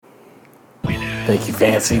Think you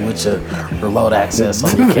fancy with your remote access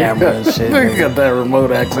on your camera and shit. You got that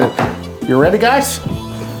remote access. You ready, guys?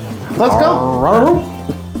 Let's go.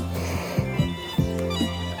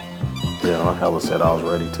 Yeah, I hella said I was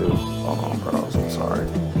ready too. Hold on, bro. I'm sorry.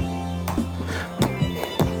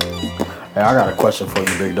 Hey, I got a question for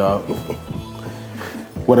you, big dog.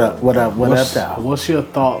 What up, dog? What's your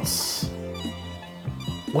thoughts?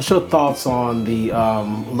 What's your thoughts on the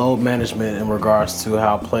load management in regards to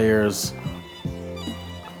how players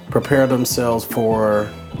prepare themselves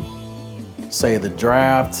for, say, the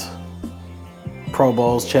draft, Pro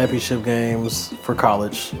Bowls, championship games for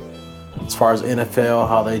college, as far as NFL,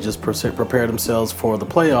 how they just prepare themselves for the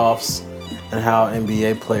playoffs, and how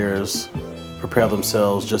NBA players prepare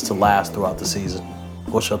themselves just to last throughout the season?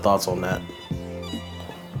 What's your thoughts on that?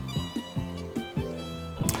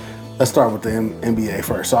 Let's start with the NBA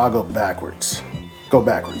first. So I'll go backwards.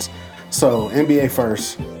 So NBA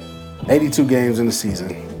first, 82 games in the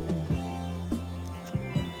season.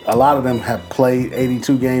 A lot of them have played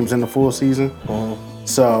 82 games in the full season. Mm-hmm.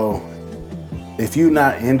 So if you're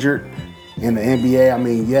not injured in the NBA, I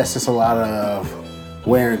mean, yes, it's a lot of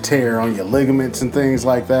wear and tear on your ligaments and things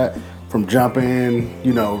like that from jumping,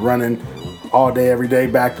 running all day, every day,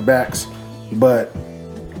 back-to-backs. But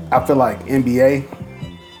I feel like NBA,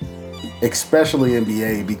 especially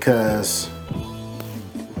NBA, because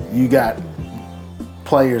you got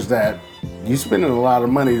players that you spending a lot of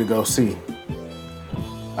money to go see.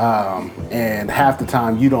 And half the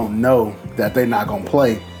time you don't know that they're not going to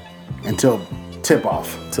play until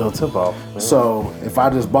tip-off. Yeah. So if I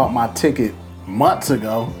just bought my ticket months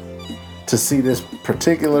ago to see this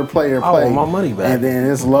particular player play, I want my money back. and then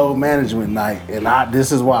it's load management night, and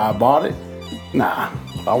this is why I bought it, nah.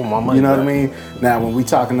 I want my money You know back. what I mean? Now, when we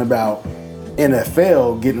talking about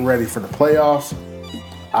NFL getting ready for the playoffs,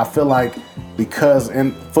 I feel like because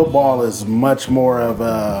football is much more of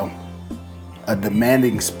a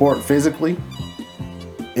demanding sport physically,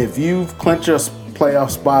 if you've clinched your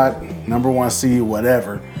playoff spot, number one seed,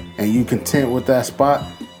 whatever, and you content with that spot,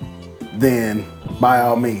 then by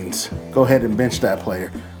all means, go ahead and bench that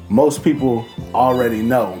player. Most people already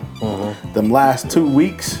know them last 2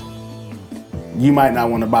 weeks, you might not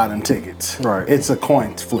want to buy them tickets. Right. It's a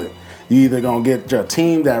coin flip. You either gonna get your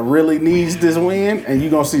team that really needs this win, and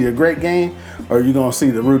you're gonna see a great game, or you're gonna see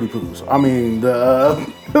the Rudy Poos. I mean the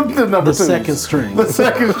number The twos. second string. The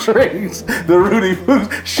second strings. The Rudy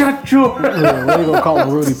Poos. Shut your. Yeah, what are you gonna call them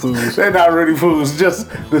Rudy Poos? They're not Rudy Poos, just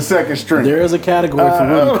the second string. There is a category for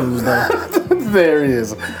Rudy Poos, though. There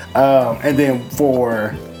is. And then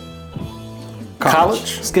for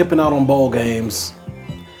college skipping out on bowl games.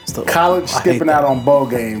 I hate skipping that. out on bowl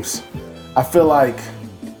games, I feel like,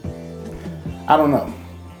 I don't know,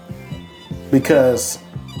 because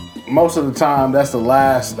most of the time that's your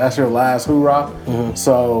last hoorah.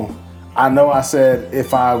 So I know I said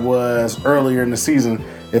if I was earlier in the season,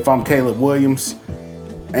 if I'm Caleb Williams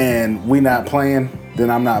and we not playing, then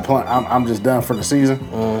I'm not playing. I'm just done for the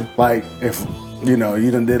season. Like if you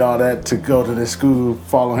done did all that to go to this school,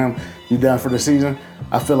 follow him, you done for the season.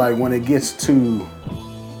 I feel like when it gets to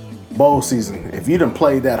bowl season, if you done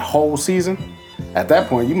played that whole season, at that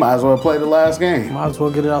point you might as well play the last game. Might as well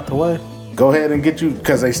get it out the way. Go ahead and get you,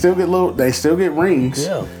 because they still get rings.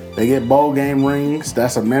 Yeah. They get bowl game rings.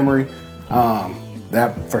 That's a memory.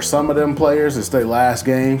 That for some of them players, it's their last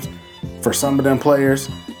games. For some of them players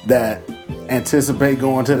that anticipate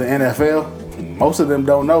going to the NFL, most of them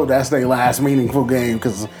don't know that's their last meaningful game,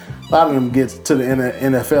 because a lot of them get to the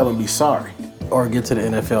NFL and be sorry. Or get to the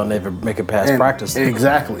NFL and never make it past practice.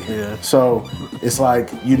 Exactly. Yeah. So it's like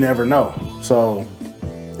you never know. So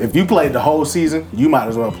if you played the whole season, you might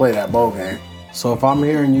as well play that bowl game. So if I'm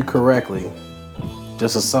hearing you correctly,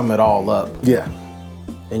 just to sum it all up, Yeah.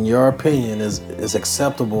 in your opinion, is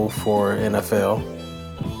acceptable for NFL.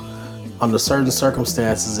 Under certain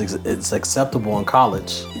circumstances, it's acceptable in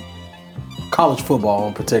college football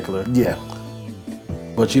in particular. Yeah.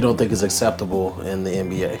 But you don't think it's acceptable in the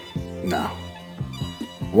NBA. No.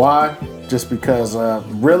 Why? Just because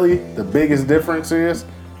really the biggest difference is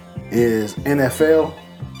NFL,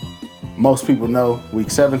 most people know week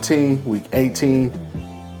 17, week 18,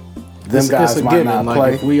 them guys it's a might given. not Like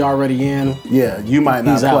play. if we already in, Yeah, you might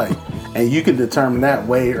not He's out. play. And you can determine that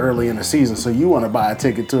way early in the season. So you want to buy a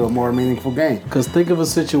ticket to a more meaningful game. because think of a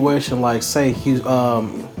situation like, say,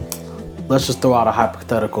 let's just throw out a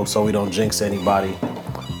hypothetical so we don't jinx anybody.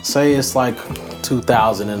 Say it's like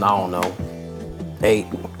 2000 and I don't know, 8.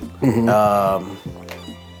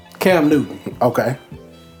 Cam Newton, Okay.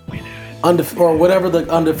 or whatever the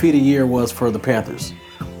undefeated year was for the Panthers.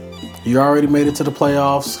 You already made it to the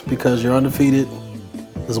playoffs because you're undefeated.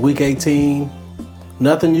 It's week 18.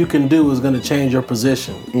 Nothing you can do is going to change your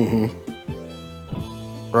position.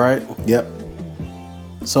 Right? Yep.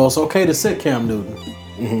 So it's okay to sit Cam Newton.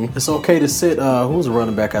 It's okay to sit who's a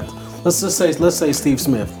running back at let's say Steve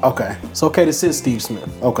Smith. Okay. It's okay to sit Steve Smith.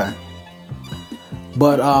 Okay.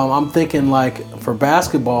 But I'm thinking like for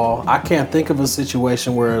basketball, I can't think of a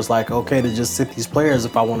situation where it's like okay to just sit these players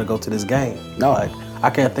if I want to go to this game. No. Like I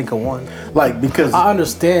can't think of one. Like because I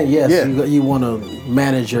understand, yes, Yeah. you want to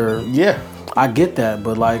manage your. yeah. I get that,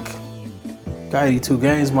 but like, got 82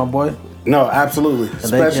 games, my boy. No, absolutely.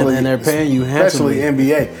 Especially and they're paying you especially handsomely.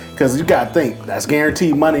 NBA, because you got to think that's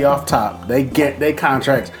guaranteed money off top. They get they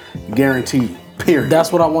contracts guaranteed. Period.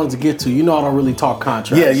 That's what I wanted to get to. You know, I don't really talk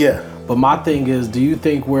contracts. Yeah, yeah. But my thing is, do you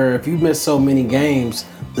think where if you miss so many games,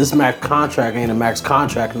 this max contract ain't a max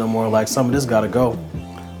contract no more? Like some of this got to go.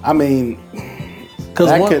 I mean, Because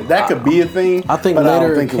that could be a thing. I think but I don't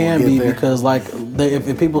later think it can will be get there. because like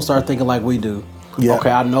if people start thinking like we do. Yeah.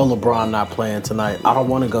 Okay, I know LeBron not playing tonight. I don't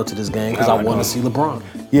want to go to this game because I want to see LeBron.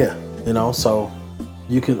 Yeah. You know, so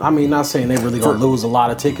you can. I mean, not saying they really gonna lose a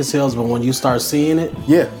lot of ticket sales, but when you start seeing it,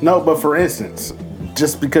 Yeah, no, but for instance,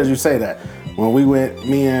 just because you say that, when we went,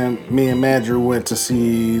 me and Madru went to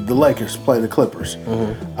see the Lakers play the Clippers.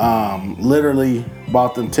 Literally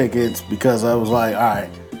bought them tickets because I was like, all right,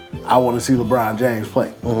 I want to see LeBron James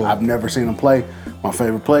play. I've never seen him play. My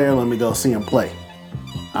favorite player, let me go see him play.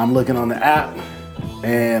 I'm looking on the app,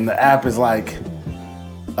 and the app is like,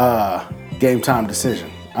 game time decision.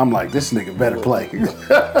 I'm like, this nigga better play.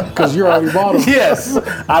 because you already bought them. Yes,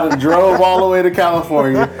 I done drove all the way to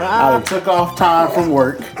California. I done took off time from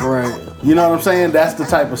work. Right. You know what I'm saying? That's the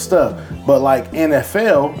type of stuff. But like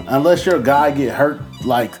NFL, unless your guy get hurt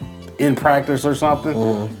like in practice or something,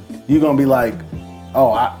 you're gonna be like,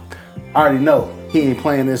 oh, I already know he ain't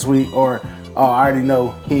playing this week, or oh, I already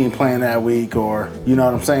know he ain't playing that week, or you know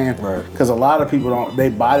what I'm saying? Right. Because a lot of people they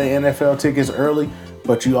buy the NFL tickets early,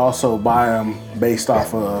 but you also buy them based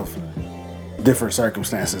off of different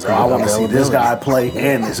circumstances. Oh, I want to see this guy play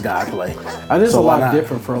and this guy play. And it's So a why lot not?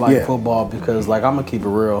 different for like Yeah. football because like I'm gonna keep it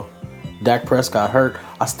real. Dak Prescott hurt.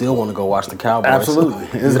 I still want to go watch the Cowboys. Absolutely,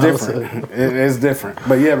 it's You know what I'm different. It's different.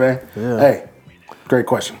 But yeah, man. Yeah. Hey, great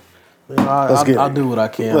question. saying? Let's get I'll it. do what I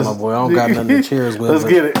can, Let's- my boy. I don't got nothing to cheers with. Let's but,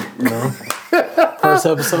 get it. You know, first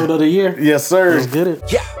episode of the year. Yes, sir. Let's get it.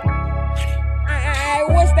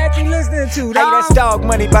 What's that you listening to? Hey, that's Dog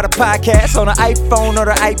Money by the podcast on the iPhone or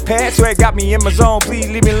the iPad. So it got me in my zone. Please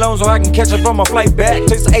leave me alone so I can catch up on my flight back.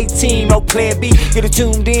 Just 18, no plan B. Get it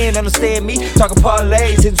tuned in, understand me. Talking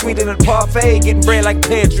parlays, hitting sweeter than a parfait. Getting bread like a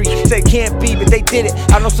pear tree. Say it can't be, but they did it.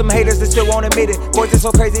 I know some haters that still won't admit it. Boys, they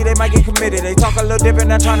so crazy they might get committed. They talk a little different,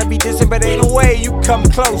 not trying to be distant, but ain't no way you come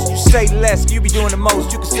close. You say less, you be doing the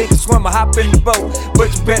most. You can sink or swim or hop in the boat,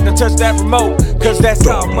 but you better not touch that remote. Cause that's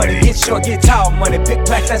all money. Get short, get tall money. Big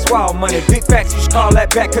plaques, that's wild money. Big facts, you should call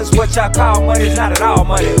that back. Cause what y'all call money is not at all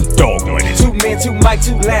money. Dog money. 2 men, 2 mic,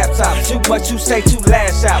 2 laptops. Too much you say, 2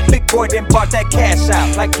 lash out. Big boy then bought that cash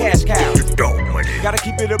out like cash cow. Dog money. Gotta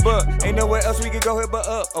keep it a buck. Ain't nowhere else we can go here but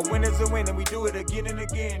up. A win is a win, and we do it again and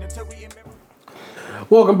again until we remember.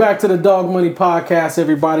 Welcome back to the Dog Money Podcast,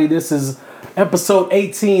 everybody. This is episode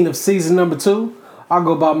 18 of season number 2. I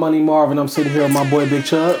go by Money Marvin. I'm sitting here with my boy Big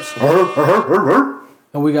Chubbs.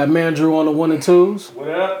 And we got Mandrew on the 1 and 2s. What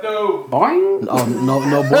up, though? Boing. Oh, no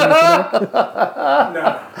boy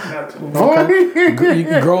today? Okay.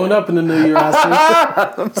 You growing up in the new year,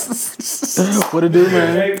 I see. What it do,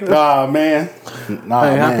 man? Nah, man. Nah, Hey,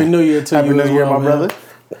 man. Happy New Year to Happy you New as Year, well, my man. brother.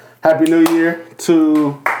 Happy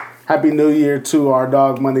New Year to our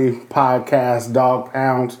Dog Money podcast, Dog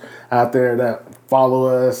Pounds out there that follow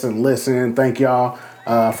us and listen. Thank y'all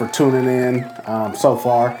for tuning in so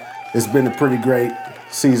far. It's been a pretty great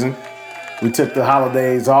season. We took the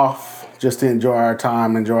holidays off just to enjoy our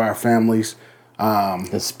time, enjoy our families,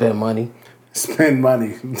 And spend money. spend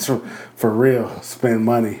money. For real, spend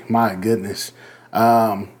money. My goodness.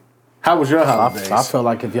 How was your holidays? I felt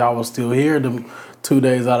like if y'all was still here, them 2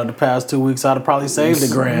 days out of the past 2 weeks, I'd have probably saved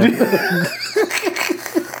 $1,000.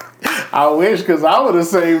 I wish, because I would have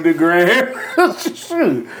saved $1,000.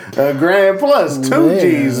 Shoot, $1,000 plus 2 Man.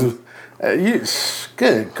 G's.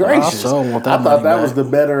 Good gracious! sure want that I thought money that back. was the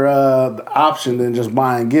better option than just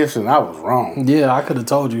buying gifts, and I was wrong. Yeah, I could have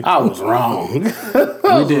told you. I was wrong.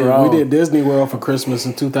 We did Disney World for Christmas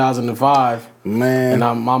in 2005. Man,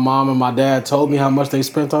 And my mom and my dad told me how much they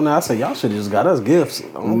spent on that. I said, y'all should have just got us gifts.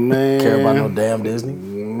 I don't care about no damn Disney.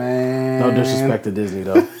 man. No disrespect to Disney,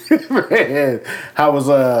 though. Man. How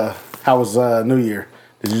was New Year?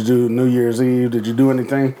 Did you do New Year's Eve? Did you do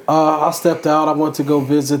anything? I stepped out. I went to go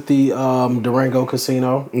visit the Durango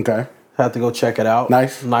Casino. Okay. Had to go check it out.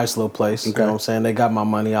 Nice. Nice little place. You know what I'm saying? They got my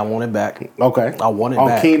money. I want it back. Okay. I want it on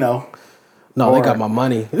back. Keno. No, they got my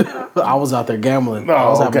money. I was out there gambling. I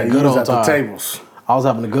was Oh, having okay. a good You was old at time. the tables. I was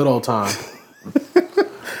having a good old time.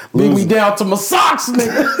 Beat me down to my socks,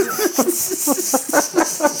 nigga.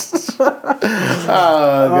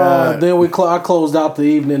 Oh, God. Then I closed out the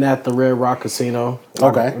evening at the Red Rock Casino.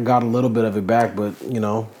 Okay. I got a little bit of it back, but, you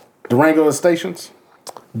know. Durango is Stations?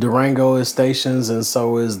 Durango is Stations, and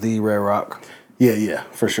so is the Red Rock. Yeah,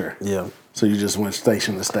 for sure. Yeah. So you just went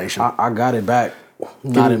station to station. I got it back.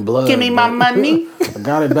 Not in blood. Give me my money. I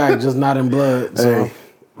got it back, just not in blood. So. Hey,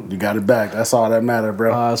 you got it back. That's all that matters,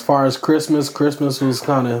 bro. As far as Christmas was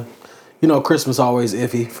kind of, you know, Christmas always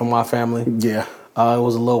iffy for my family. Yeah. It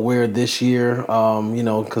was a little weird this year, you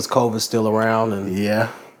know, because COVID's still around. And Yeah.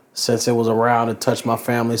 since it was around, it touched my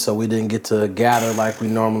family, so we didn't get to gather like we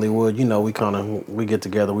normally would. You know, we get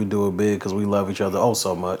together, we do it big because we love each other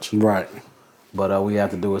so much. Right. But we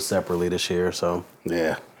had to do it separately this year, so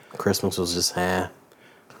Yeah. Christmas was just,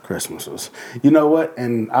 Christmas was. You know what?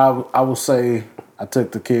 And I will say, I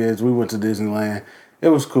took the kids. We went to Disneyland. It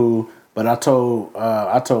was cool. But I told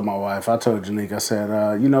my wife, I told Janique, I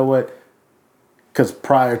said, you know what? Because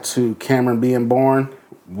prior to Cameron being born,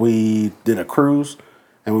 we did a cruise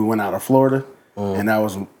and we went out of Florida. And that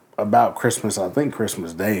was about Christmas. I think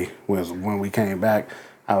Christmas Day was when we came back.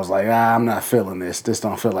 I was like, I'm not feeling this. This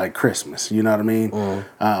don't feel like Christmas. You know what I mean?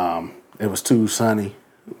 It was too sunny.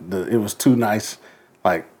 It was too nice.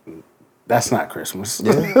 Like, that's not Christmas.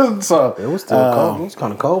 Yeah. So it was still cold. It was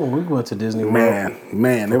kind of cold when we went to Disney World.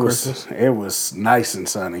 Man, it was nice and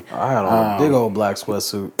sunny. I had on a big old black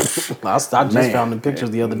sweatsuit. I just found the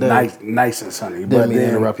pictures the other day. Nice and sunny. Didn't mean to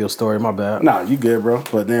interrupt your story. My bad. No, you good, bro.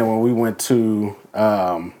 But then when we went to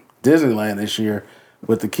Disneyland this year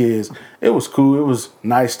with the kids, it was cool. It was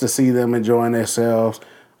nice to see them enjoying themselves.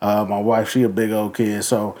 My wife, she a big old kid,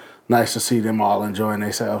 so nice to see them all enjoying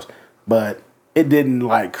themselves. But it didn't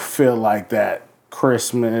like feel like that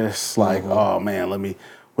Christmas. Like, oh man, let me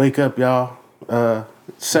wake up, y'all.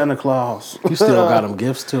 Santa Claus. You still got them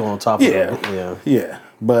gifts too on top of it. Yeah.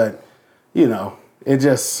 But you know, it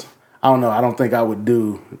just, I don't know. I don't think I would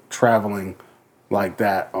do traveling like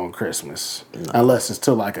that on Christmas unless it's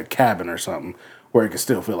to like a cabin or something where it can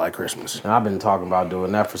still feel like Christmas. I've been talking about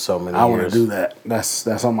doing that for so many years. I want to do that.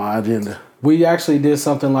 That's on my agenda. We actually did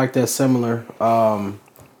something like that similar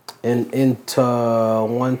into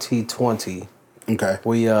 2020. Okay.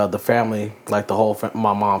 We the family, like the whole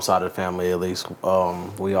my mom's side of the family at least,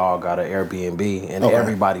 we all got an Airbnb and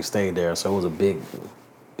everybody stayed there, so it was a big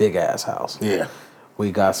ass house. Yeah.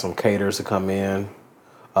 We got some caterers to come in.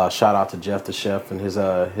 Shout out to Jeff the chef and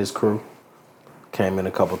his crew. Came in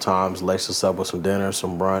a couple times, laced us up with some dinner,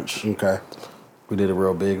 some brunch. Okay. We did it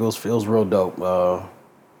real big. It was real dope.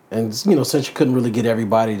 And you know, since you couldn't really get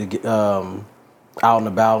everybody to get out and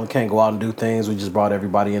about and can't go out and do things, we just brought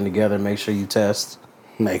everybody in together. Make sure you test.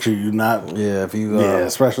 Make sure you're not. Yeah, if you.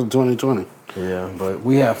 Especially 2020. Yeah, but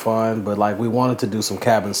we had fun. But like, we wanted to do some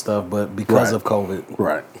cabin stuff, but because of COVID,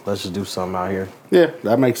 right? Let's just do something out here. Yeah,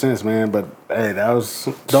 that makes sense, man. But hey, that was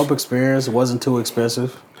dope experience. It wasn't too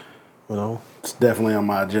expensive. You know, it's definitely on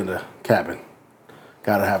my agenda. Cabin.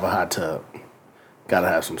 Gotta have a hot tub. Gotta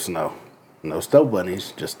have some snow. No snow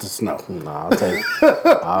bunnies, just the snow. Nah, I'll take.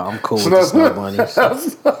 I'm cool with the snow bunnies.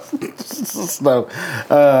 Snow.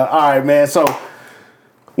 All right, man. So,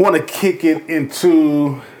 want to kick it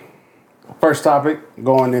into first topic,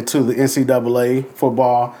 going into the NCAA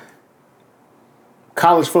football.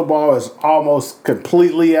 College football is almost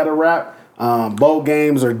completely at a wrap. Bowl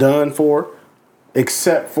games are done for,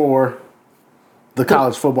 except for the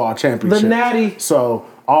college football championship. The Natty. So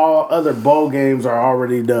all other bowl games are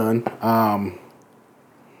already done.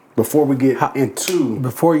 Before we get into...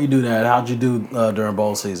 Before you do that, how'd you do during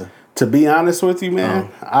bowl season? To be honest with you, man,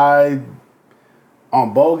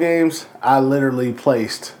 on bowl games, I literally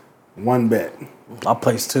placed one bet. I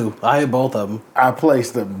placed two. I hit both of them. I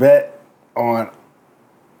placed a bet on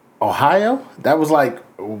Ohio. That was like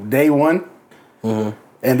day one. Mm-hmm.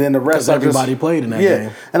 And then the rest, everybody played in that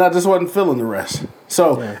game. And I just wasn't feeling the rest.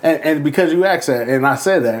 So, and because you asked that, and I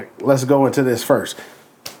said that, let's go into this first.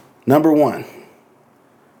 Number one,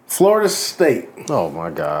 Florida State. Oh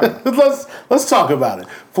my God. let's talk about it.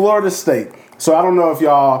 Florida State. So I don't know if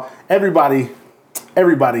y'all, everybody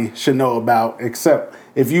should know about, except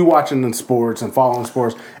if you watching the sports and following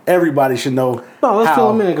sports, everybody should know. No, let's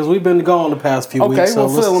fill them in because we've been gone the past few weeks. Okay,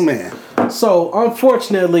 we'll fill them in. So,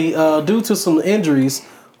 unfortunately, due to some injuries,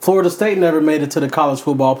 Florida State never made it to the college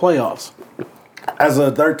football playoffs. As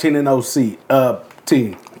a 13-0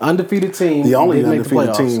 team. Undefeated team. The only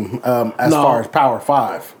undefeated team as far as Power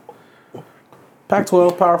 5.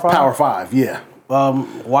 Pac-12, Power 5. Power 5, yeah.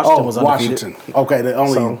 Washington was undefeated. Washington. Okay, the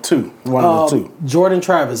only two. One of the two. Jordan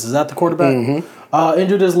Travis, is that the quarterback?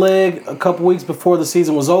 Injured his leg a couple weeks before the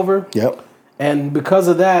season was over. Yep. And because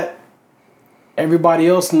of that, everybody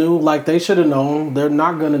else knew, like they should have known, they're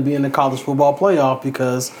not going to be in the college football playoff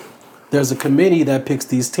because there's a committee that picks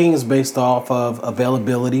these teams based off of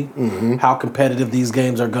availability, how competitive these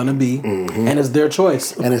games are going to be, and it's their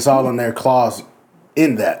choice. And it's all in their clause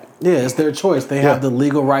in that. Yeah, it's their choice. They have the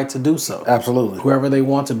legal right to do so. Absolutely. Whoever they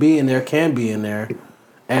want to be in there can be in there.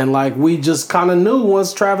 And, like, we just kind of knew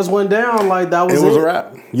once Travis went down, like, that was it. It was a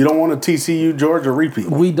wrap. You don't want a TCU Georgia repeat.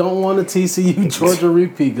 We don't want a TCU Georgia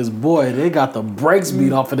repeat because, boy, they got the brakes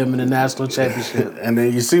beat off of them in the national championship. And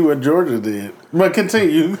then you see what Georgia did. But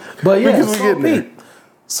continue. But, yeah, because so, Pete,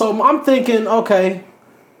 so I'm thinking, okay,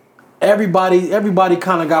 everybody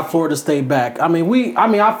kind of got Florida State back. I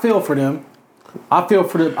feel for them. I feel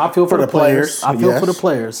for the players. I feel for the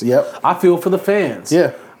players. Yep. I feel for the fans.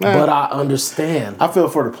 Yeah. But I understand. I feel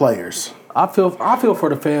for the players. I feel for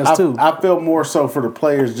the fans too. I feel more so for the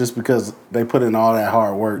players just because they put in all that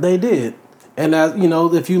hard work. They did. And as you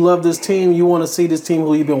know, if you love this team, you want to see this team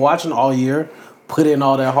who you've been watching all year put in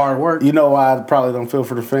all that hard work. You know why I probably don't feel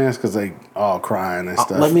for the fans? Because they all crying and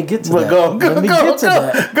stuff. Let me get to that. Let me get to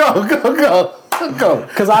that. Go.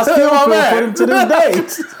 Because I still feel for them to this day.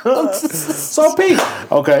 So, Pete.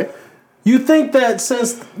 Okay. You think that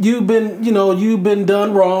since you've been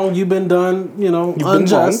done wrong, you've been done,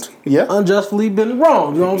 unjust. Unjustly been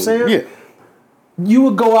wrong. You know what I'm saying? Yeah. You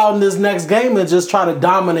would go out in this next game and just try to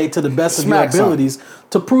dominate to the best of your abilities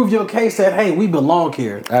to prove your case that, hey, we belong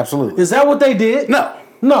here. Absolutely. Is that what they did?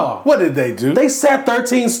 No. What did they do? They sat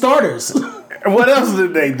 13 starters. What else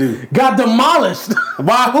did they do? Got demolished.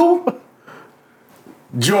 By who?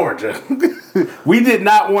 Georgia. We did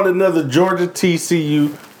not want another Georgia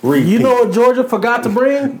TCU repeat. You know what Georgia forgot to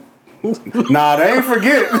bring? Nah, they ain't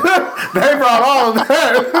forget. They brought all of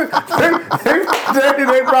that.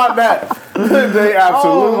 They brought that. They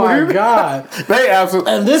absolutely. Oh my God. They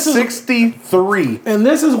absolutely. And this is 63. And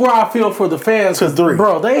this is where I feel for the fans. To 3.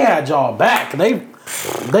 Bro, they had y'all back. They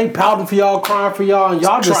pouting for y'all, crying for y'all, and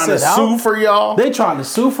y'all just trying to sue for y'all. They trying to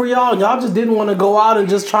sue for y'all, and y'all just didn't want to go out and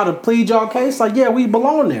just try to plead y'all case. Like, yeah, we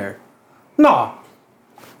belong there. Nah.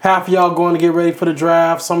 Half of y'all going to get ready for the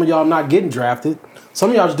draft. Some of y'all not getting drafted. Some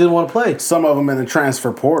of y'all just didn't want to play. Some of them in the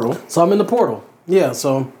transfer portal. Some in the portal. Yeah,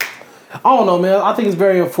 so I don't know, man. I think it's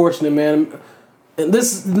very unfortunate, man. And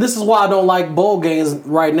this is why I don't like bowl games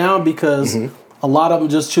right now because a lot of them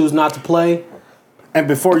just choose not to play. And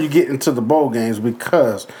before you get into the bowl games,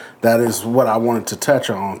 because that is what I wanted to touch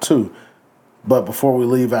on too. But before we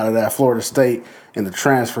leave out of that Florida State and the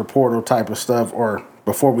transfer portal type of stuff, or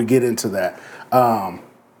before we get into that,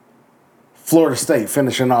 Florida State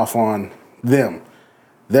finishing off on them.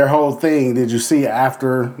 Their whole thing, did you see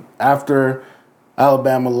after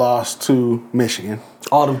Alabama lost to Michigan?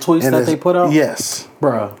 All them tweets that they put out? Yes.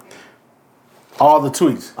 Bruh. All the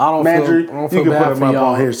tweets. I don't feel you can bad put them for up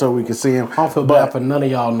y'all. on here so we can see them. I don't feel bad for none of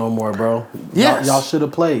y'all no more, bro. Yes. Y'all should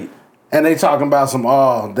have played. And they talking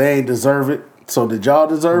about they ain't deserve it. So did y'all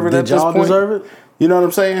deserve it at this point? Did y'all deserve it? You know what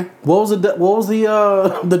I'm saying? What was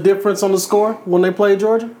the difference on the score when they played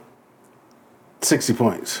Georgia? 60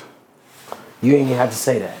 points. You ain't even have to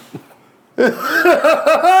say that.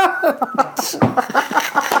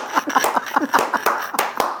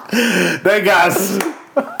 They got.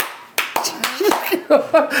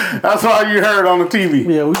 That's all you heard on the TV.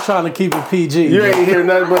 Yeah, we trying to keep it PG. You ain't hear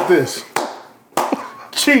nothing but this.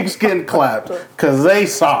 Cheeks getting clapped because they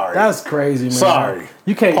sorry. That's crazy, man. Sorry.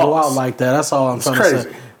 You can't go out like that. That's all I'm trying to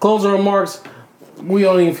say. Closing remarks. We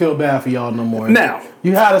don't even feel bad for y'all no more. Now.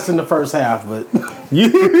 You had us in the first half, but... You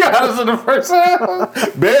had us in the first half?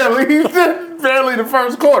 Barely the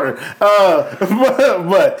first quarter.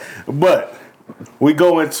 But we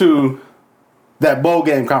go into that bowl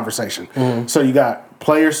game conversation. Mm-hmm. So you got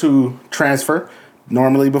players who transfer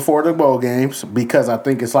normally before the bowl games because I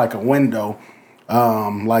think it's like a window,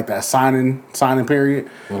 like that signing period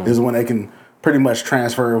is when they can pretty much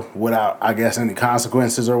transfer without, I guess, any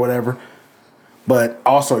consequences or whatever. But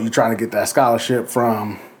also you're trying to get that scholarship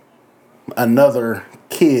from another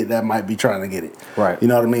kid that might be trying to get it. Right. You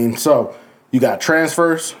know what I mean? So you got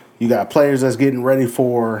transfers, you got players that's getting ready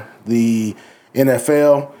for the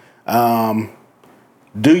NFL.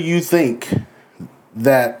 Do you think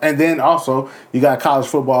that, and then also you got college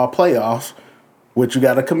football playoffs, which you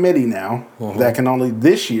got a committee now that can only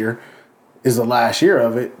this year is the last year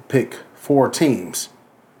of it, pick 4 teams.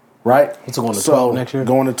 Right? It's going to 12 next year?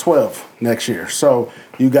 Going to 12 next year. So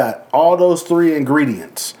you got all those 3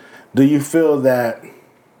 ingredients. Do you feel that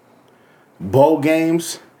bowl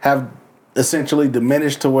games have essentially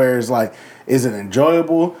diminished to where it's like, is it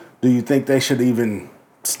enjoyable? Do you think they should even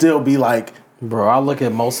still be like, Bro, I look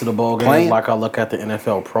at most of the bowl games playing? like I look at the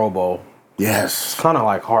NFL Pro Bowl. yes, It's kind of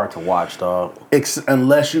like hard to watch, dog.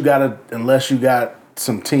 unless you got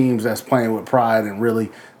some teams that's playing with pride and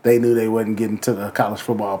really they knew they wasn't getting to the college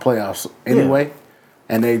football playoffs anyway,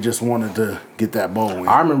 and they just wanted to get that bowl win.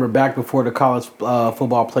 I remember back before the college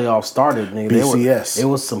football playoffs started, nigga, BCS. it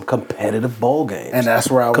was some competitive bowl games. And that's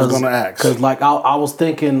where I was going to ask. Because, like, I was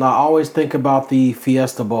thinking, I always think about the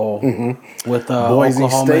Fiesta Bowl with Boise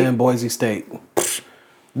Oklahoma State? and Boise State.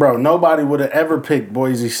 Bro, nobody would have ever picked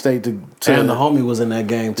Boise State to And the homie was in that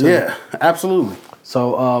game, too. yeah, absolutely.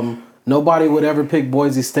 So, nobody would ever pick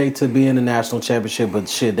Boise State to be in the national championship, but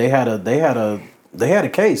shit, they had a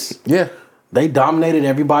case. Yeah. They dominated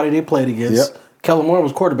everybody they played against. Yep. Kellen Moore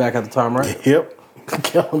was quarterback at the time, right? Yep.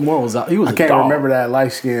 Kellen Moore was out. He was I can't a dog. remember that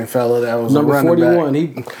light-skinned fella that was Number a running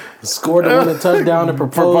 41. back. He scored the winning touchdown and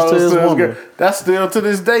proposed to his woman. girl. That's still to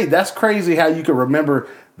this day. That's crazy how you can remember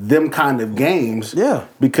them kind of games. Yeah.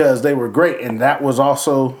 Because they were great. And that was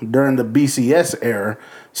also during the BCS era.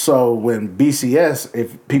 So when BCS,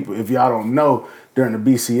 if y'all don't know, during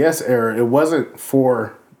the BCS era, it wasn't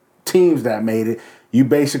for teams that made it. You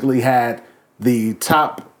basically had the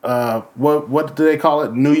top what do they call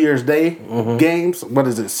it? New Year's Day games. What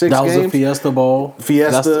is it? 6 That was games? the Fiesta Bowl.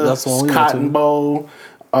 Fiesta, That's the one we went Cotton to. Bowl,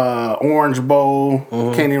 Orange Bowl.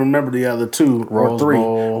 Can't even remember the other 2 or Rose 3.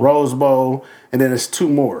 Bowl. Rose Bowl, and then it's 2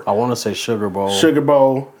 more: I want to say Sugar Bowl. Sugar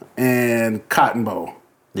Bowl and Cotton Bowl.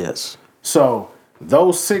 Yes. So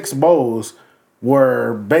those 6 bowls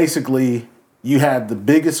were basically, you had the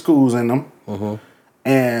biggest schools in them,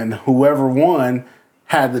 and whoever won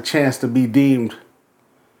had the chance to be deemed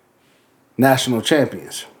national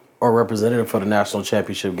champions. Or representative for the national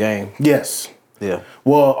championship game. Yes. Yeah.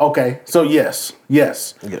 Well, okay. So yes. Yeah.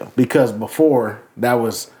 Because before that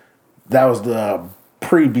was the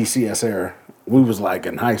pre-BCS era. We was like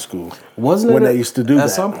in high school. Wasn't when it? they used to do that? At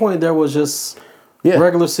some point, there was just Yeah.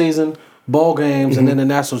 regular season, bowl games, and then the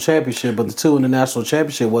national championship. But the 2 in the national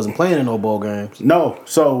championship wasn't playing in no bowl games. No.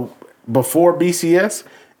 So before BCS,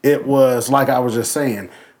 it was like I was just saying,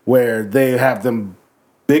 where they have them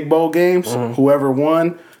big bowl games. Whoever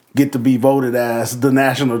won get to be voted as the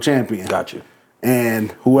national champion. Got you.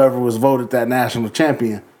 And whoever was voted that national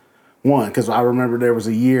champion won. Because I remember there was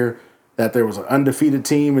a year that there was an undefeated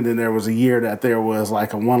team, and then there was a year that there was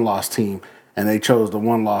like a 1-loss team, and they chose the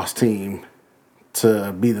 1-loss team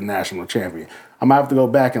to be the national champion. I'm gonna have to go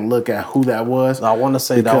back and look at who that was. I want to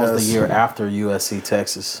say that was because the year after USC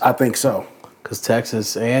Texas. I think so. Because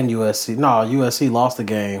Texas and USC. No, USC lost the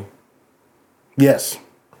game. Yes.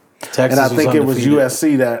 Texas And I think it was undefeated.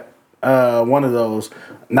 USC that one of those,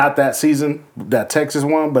 not that season that Texas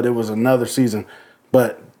won, but it was another season.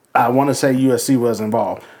 But I want to say USC was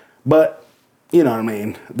involved. But you know what I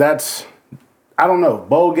mean? I don't know.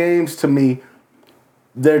 Bowl games to me,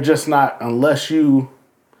 they're just not, unless you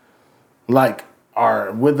like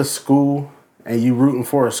are with a school and you rooting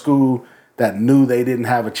for a school that knew they didn't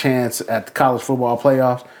have a chance at the college football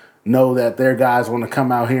playoffs, know that their guys want to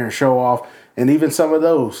come out here and show off. And even some of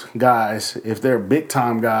those guys, if they're big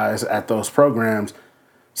time guys at those programs,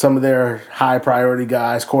 some of their high priority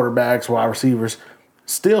guys, quarterbacks, wide receivers,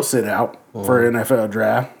 still sit out for NFL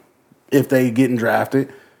draft if they getting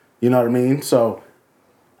drafted. You know what I mean? So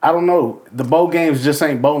I don't know. The bowl games just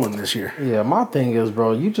ain't bowling this year. Yeah, my thing is,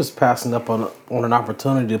 bro, you just passing up on an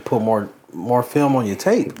opportunity to put more film on your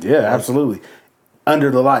tape. Yeah, absolutely.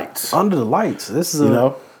 Under the lights. Under the lights. This is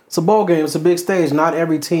It's a bowl game. It's a big stage. Not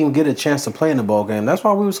every team get a chance to play in a bowl game. That's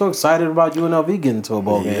why we were so excited about UNLV getting to a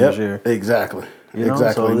bowl game this year. Exactly. You know,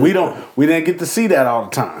 Exactly. so we didn't get to see that all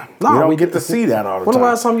the time. Nah, we don't we get to see that all the When the time.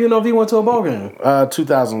 last time UNLV went to a bowl game?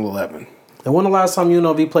 2011. And when the last time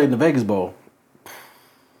UNLV played in the Vegas Bowl?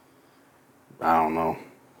 I don't know.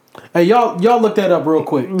 Hey, y'all look that up real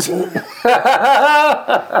quick. Who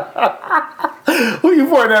you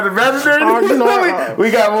pointing at? Imaginary? You know,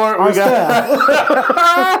 we got more. Our staff.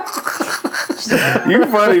 You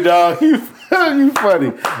funny, dog. You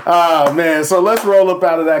funny. Oh, man. So let's roll up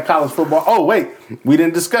out of that college football. Oh, wait. We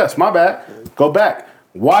didn't discuss. My bad. Go back.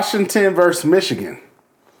 Washington versus Michigan.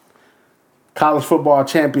 College football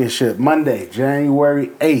championship, Monday, January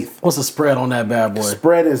 8th. What's the spread on that bad boy?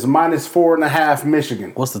 Spread is -4.5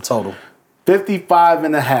 Michigan. What's the total?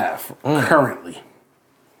 55.5 currently.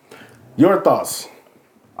 Your thoughts?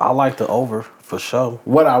 I like the over for sure.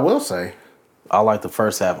 What I will say, I like the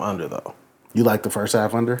first half under though. you like the first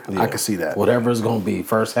half under? I can see that. Whatever it's gonna be,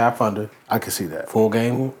 first half under, I can see that. full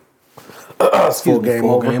game. Full game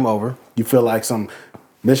full over. game over. You feel like some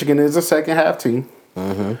Michigan is a second half team.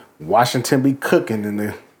 Washington be cooking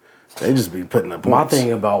they just be putting up My points.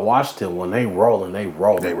 thing about Washington, when they rolling, they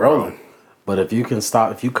rolling. They rolling. But if you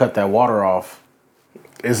cut that water off,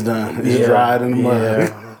 It's done. It's dried in the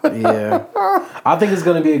mud. Yeah. I think it's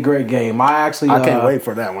going to be a great game. I can't wait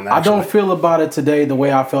for that one. I don't Actually. feel about it today the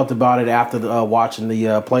way I felt about it after watching the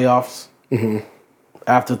playoffs.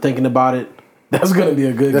 After thinking about it, that's going to be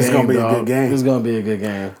a good game. That's gonna be a dog. good game. It's going to be a good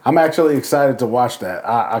game. I'm actually excited to watch that.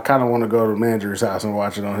 I kind of want to go to Manager's house and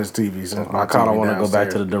watch it on his TV. Since I kind of want to go back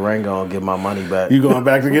to the Durango and get my money back. You going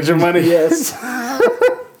back to get your money? Yes.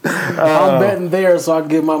 I'm betting there so I can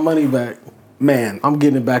get my money back. Man, I'm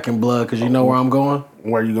getting it back in blood because you know where I'm going?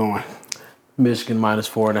 where you going? Michigan minus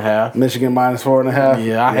 4.5. Michigan minus 4.5.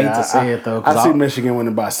 Yeah, I hate to say it, though, 'cause I see I- Michigan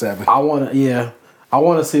winning by 7. I want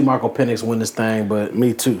to see Michael Penix win this thing, but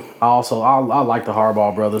Me too. I like the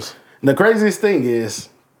Harbaugh brothers. The craziest thing is,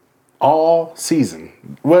 all season,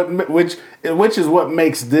 which is what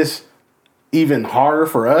makes this even harder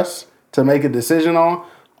for us to make a decision on.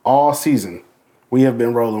 All season, we have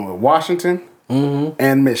been rolling with Washington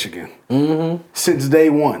and Michigan since day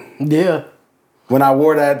one. Yeah. When I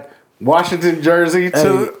wore that Washington jersey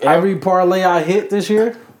to Every parlay I hit this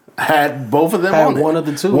year had both of them had on it. one of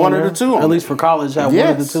the two. One on of there. the two. On At least for college, had one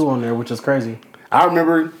of the Yes. two on there, which is crazy. I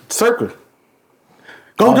remember Circa.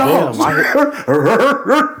 Go Oh, Dogs!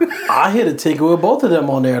 damn, I hit a ticket with both of them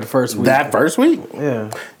on there the first week. That first week. Yeah.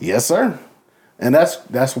 Yes, sir. And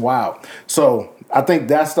that's wild. So I think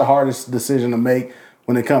that's the hardest decision to make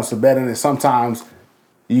when it comes to betting. Is sometimes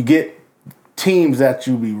you get teams that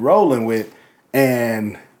you be rolling with,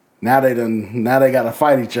 and now they got to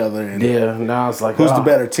fight each other. And Yeah. Now it's like, who's the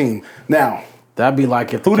better team? Now, That'd be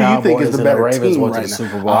like if the Who do you Cowboys think is the and the better Ravens team went right to the now?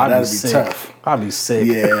 Super Bowl. Oh, I'd be that'd be sick. tough. I'd be sick.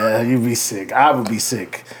 yeah, you'd be sick. I would be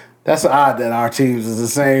sick. That's odd that our teams is the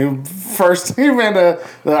same first team and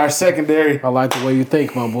our secondary. I like the way you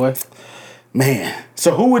think, my boy. Man,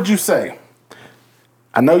 so who would you say?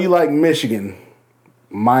 I know you like Michigan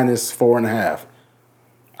minus 4.5.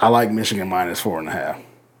 I like Michigan minus 4.5.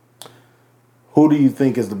 Who do you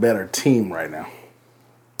think is the better team right now?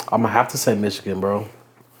 I'm gonna have to say Michigan, bro.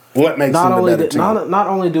 What makes them the better team? Not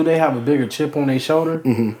only do they have a bigger chip on their shoulder,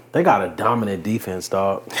 they got a dominant defense,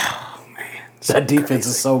 dog. Oh man, That defense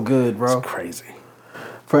is so good, bro. it's crazy.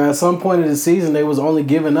 For at some point in the season, they was only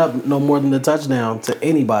giving up no more than a touchdown to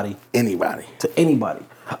anybody. Anybody?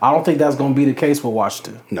 I don't think that's going to be the case with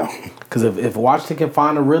Washington. No. Because if Washington can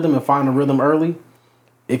find a rhythm and find a rhythm early,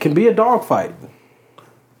 it can be a dogfight.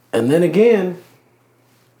 And then again,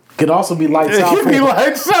 could also be lights out. It can be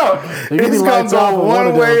lights out. can be It's gonna lights out go for one one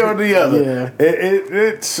of way them. or the other. Yeah.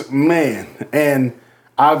 It's man, and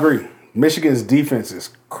I agree. Michigan's defense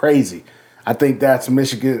is crazy. I think that's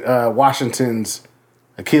Washington's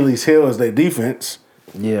Achilles' heel is their defense.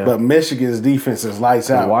 Yeah. But Michigan's defense is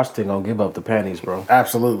lights out. Washington going to give up the panties, bro.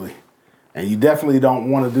 Absolutely. And you definitely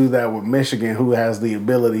don't want to do that with Michigan, who has the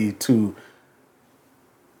ability to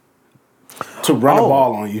run a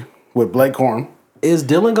ball on you with Blake Corum. Is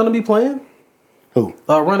Dylan going to be playing? Who?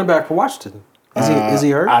 Running back for Washington. Is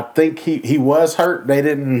he hurt? I think he was hurt. They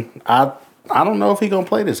didn't. I don't know if he's gonna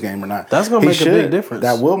play this game or not. That's gonna make a big difference.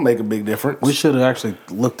 That will make a big difference. We should have actually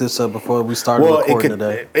looked this up before we started Well, recording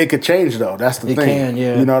today. it could change though. That's the It thing. can,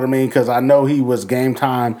 yeah. You know what I mean? Because I know he was game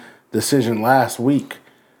time decision last week,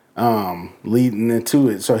 leading into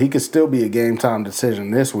it. So he could still be a game time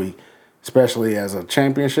decision this week, especially as a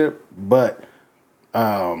championship. But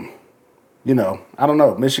you know, I don't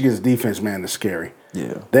know. Michigan's defense, man, is scary.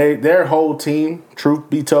 Yeah. Their whole team, truth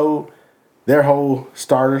be told, their whole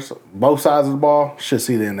starters, both sides of the ball, should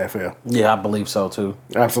see the NFL. Yeah, I believe so too.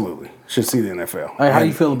 Absolutely. Should see the NFL. Hey, how do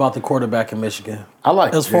you feel about the quarterback in Michigan? I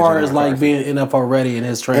like As far JJ as like McCarthy. being NFL ready in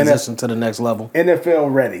his transition to the next level.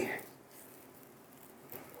 NFL ready.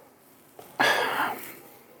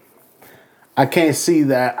 I can't see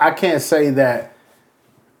that. I can't say that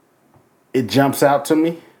it jumps out to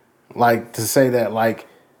me. Like to say that like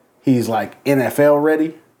he's like NFL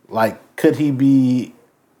ready. Like could he be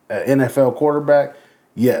an NFL quarterback?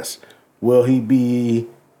 Yes. Will he be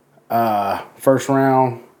first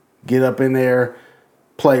round, get up in there,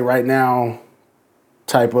 play right now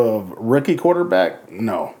type of rookie quarterback?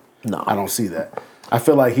 No. No. I don't see that. I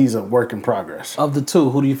feel like he's a work in progress. Of the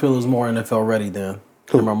two, who do you feel is more NFL ready then?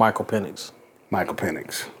 Him or Michael Penix? Michael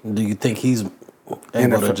Penix. Do you think he's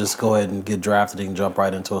able to just go ahead and get drafted and jump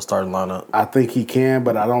right into a starting lineup? I think he can,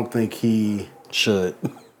 but I don't think he Should.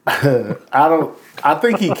 I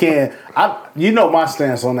think he can. You know my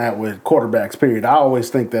stance on that with quarterbacks, period. I always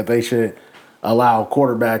think that they should allow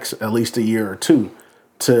quarterbacks at least a year or two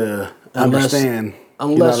to understand.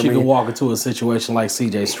 Unless you can walk into a situation like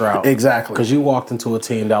C.J. Stroud. Exactly. Because you walked into a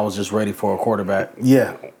team that was just ready for a quarterback.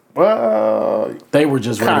 Yeah. Well, they were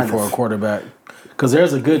just ready for a quarterback. Because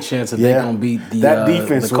there's a good chance that they're going to beat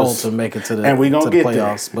the Colts and make it to the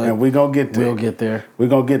playoffs. But we're going to get there. We'll get there. We're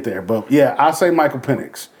going to get there. But, yeah, I'll say Michael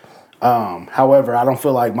Penix. However, I don't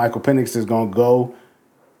feel like Michael Penix is going to go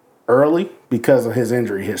early because of his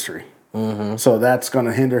injury history. Mm-hmm. So that's going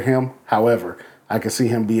to hinder him. However, I can see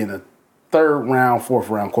him being a third round, fourth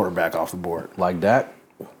round quarterback off the board. Like that?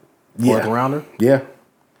 Fourth rounder? Yeah.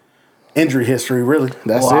 Injury history, really.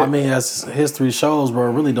 That's it. Well, I mean, as history shows, bro,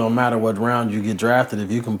 it really don't matter what round you get drafted.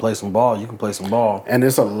 If you can play some ball, you can play some ball. And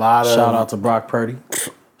there's a lot of... Shout out to Brock Purdy.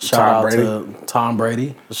 Shout out to Tom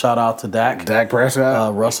Brady. Shout out to Dak. Dak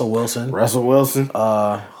Prescott. Russell Wilson.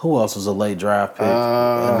 Who else was a late draft pick?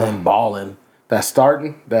 And then balling. That's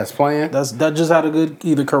starting? That's playing? That just had a good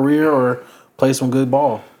either career or play some good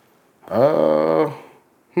ball.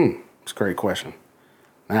 It's a great question.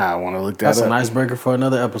 Now I want to look that up. That's an icebreaker for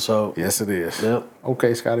another episode. Yes, it is. Yep.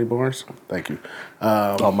 Okay, Scotty Barnes. Thank you.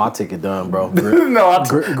 My ticket done, bro.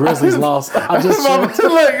 Grizzlies lost. I just checked.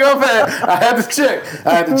 Look, I had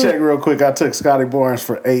to check real quick. I took Scotty Barnes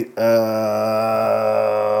for 8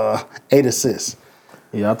 assists.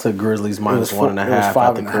 Yeah, I took Grizzlies minus 1.5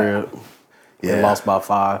 at the crib. Yeah. They lost by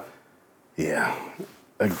 5. Yeah.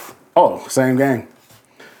 Same game.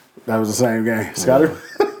 That was the same game. Scotty.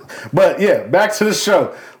 But, yeah, back to the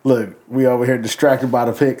show. Look, we over here distracted by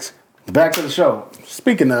the picks. Back to the show.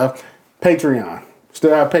 Speaking of, Patreon.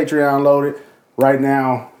 Still have Patreon loaded. Right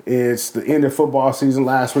now, it's the end of football season.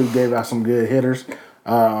 Last week gave out some good hitters.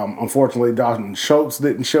 Unfortunately, Dalton Schultz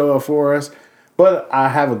didn't show up for us. But I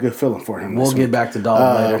have a good feeling for him. We'll get back to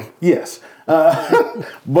Dalton later. Yes.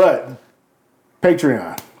 But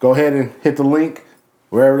Patreon. Go ahead and hit the link.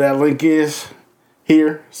 Wherever that link is.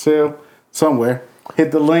 Here, somewhere.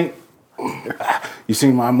 Hit the link. You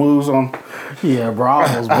see my moves on? Yeah, bro. I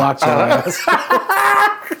almost blocked your ass.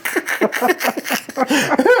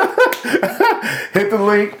 Hit the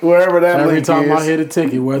link wherever that link is. Every time I hit a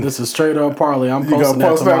ticket, whether it's a straight up parlay, I'm posting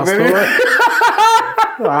that to my story.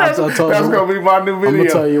 That's going to be my new video. I'm going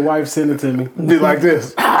to tell your wife, send it to me. Be like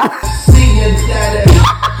this.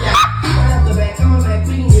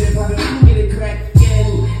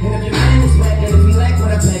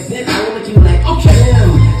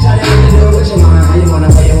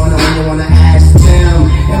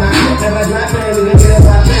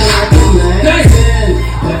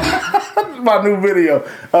 My new video,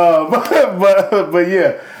 but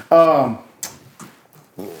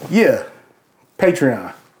yeah,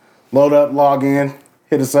 Patreon, load up, log in,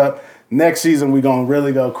 hit us up. Next season we gonna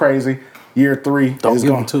really go crazy. Year 3, don't give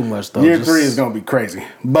them too much though. Year 3 is gonna be crazy,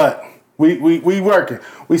 but we working,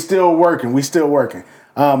 we still working.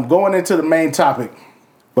 Going into the main topic,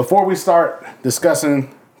 before we start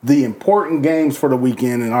discussing the important games for the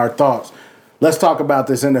weekend and our thoughts, let's talk about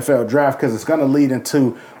this NFL draft because it's gonna lead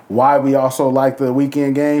into why we also like the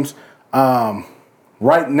weekend games.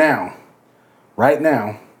 Right now,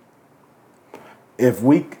 if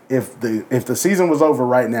the season was over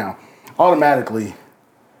right now, automatically,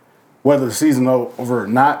 whether the season over or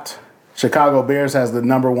not, Chicago Bears has the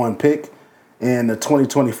number 1 pick in the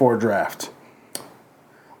 2024 draft.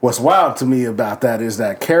 What's wild to me about that is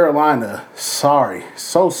that Carolina,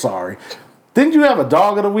 so sorry. Didn't you have a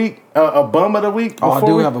dog of the week, a bum of the week? I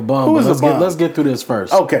do have a bum. Who is a bum? Let's get through this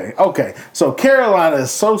first. Okay. So Carolina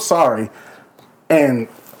is so sorry, and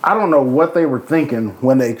I don't know what they were thinking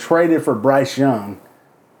when they traded for Bryce Young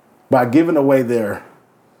by giving away their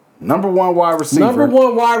number 1 wide receiver. Number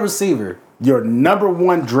 1 wide receiver. Your number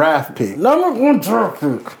 1 draft pick.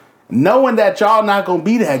 Knowing that y'all not going to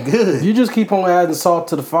be that good. You just keep on adding salt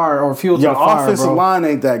to the fire or fuel to the fire, your offensive line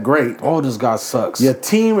ain't that great. Oh, this guy sucks. Your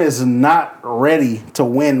team is not ready to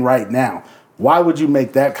win right now. Why would you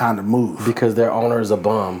make that kind of move? Because their owner is a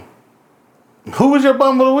bum. Who was your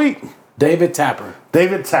bum of the week? David Tapper.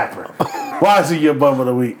 Why is he your bum of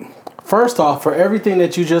the week? First off, for everything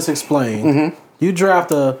that you just explained, you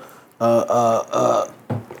draft a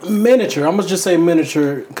miniature. I'm going to just say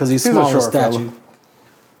miniature because he's small in statue.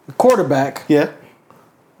 Quarterback. Yeah.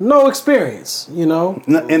 No experience, in the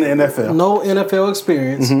NFL. No NFL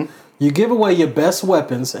experience. Mm-hmm. You give away your best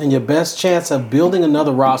weapons and your best chance of building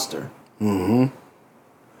another roster. Mm-hmm.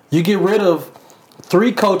 You get rid of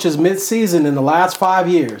 3 coaches mid-season in the last 5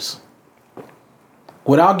 years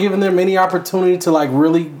without giving them any opportunity to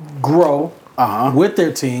really grow with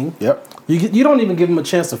their team. Yep. You don't even give them a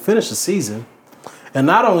chance to finish the season. And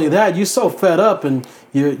not only that, you're so fed up and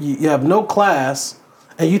you have no class.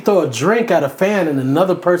 And you throw a drink at a fan in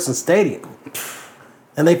another person's stadium.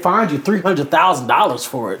 And they fined you $300,000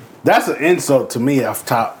 for it. That's an insult to me off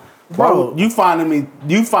top. Bro. You finding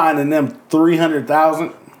them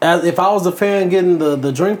 $300,000? As if I was a fan getting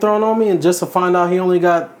the drink thrown on me and just to find out he only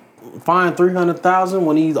got fined $300,000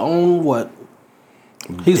 when he's owned what?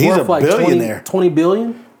 He's worth a like billionaire. 20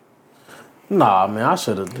 billion? Nah, man, I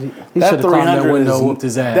should have. He should That have climbed that 300 window, is whooped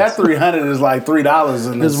his ass. that 300 is like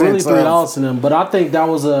 $3 in It's the really sense of- $3 to them, but I think that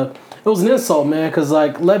was it was an insult, man. Because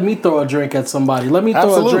like, let me throw a drink at somebody. Let me throw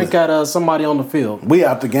Absolutely. a drink at somebody on the field. We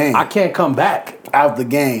out the game. I can't come back. Out the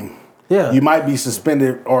game. Yeah, You might be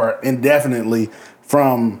suspended or indefinitely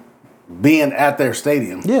from being at their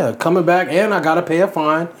stadium. yeah, coming back, and I gotta pay a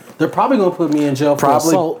fine. They're probably gonna put me in jail for Probably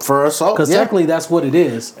assault. for assault. Because Yeah. technically, that's what it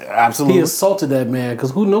is. Absolutely. He assaulted that man.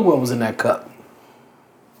 Because who knew what was in that cup?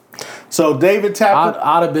 So David Tapper.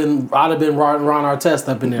 I'd have been Ron Artest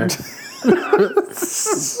up in there.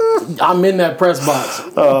 I'm in that press box.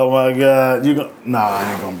 Oh my God!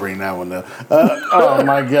 I ain't gonna bring that one up. Oh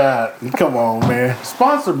my God! Come on, man.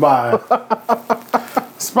 Sponsored by.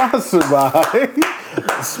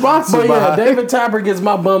 But yeah, David Tapper gets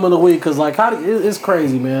my bum of the week because like it's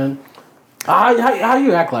crazy, man. How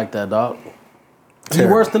you act like that, dog? You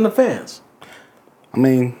Terrible. worse than the fans. I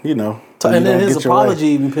mean, And then his apology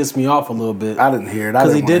even pissed me off a little bit. I didn't hear it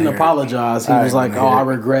Because he didn't apologize. He I was didn't like, hear I it.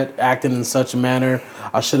 regret acting in such a manner.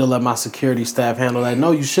 I should have let my security staff handle that.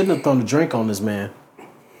 No, you shouldn't have thrown a drink on this man.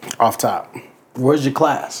 Off top. Where's your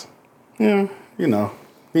class? They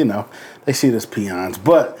see it as peons.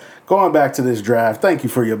 But going back to this draft, thank you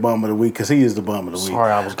for your bum of the week because he is the bum of the week.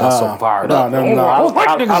 Sorry, I got so fired up. No. I was like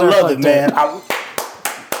I niggas love like it, that. man.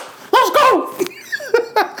 Let's go.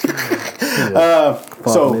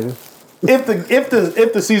 So nigga.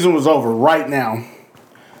 if the season was over right now,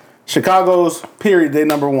 Chicago's period day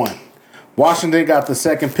number 1. Washington got the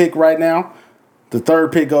second pick right now. The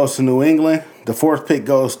third pick goes to New England. The fourth pick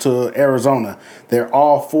goes to Arizona. They're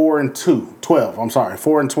all 4-12. I'm sorry,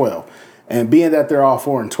 4-12. And being that they're all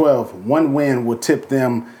 4-12, one win will tip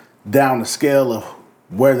them down the scale of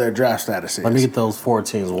where their draft status is. Let me get those 4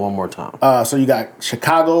 teams one more time. So you got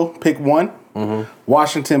Chicago pick 1,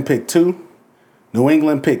 Washington pick 2, New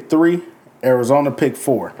England pick 3, Arizona pick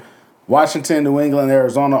 4. Washington, New England,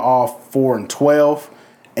 Arizona all 4-12,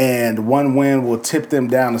 and one win will tip them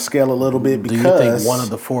down the scale a little bit Do because you think one of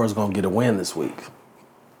the 4 is going to get a win this week?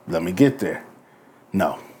 let me get there.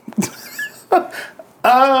 No.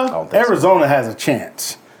 I don't think so. Arizona has a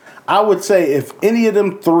chance. I would say if any of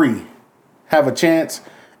them 3 have a chance,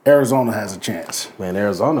 Arizona has a chance. Man,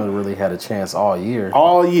 Arizona really had a chance all year.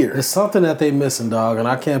 All year. It's something that they missing, dog, and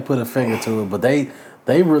I can't put a finger to it, but they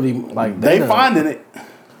really like They done- finding it.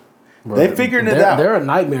 bro, they figuring it they're- out. They're a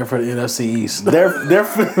nightmare for the NFC East. They're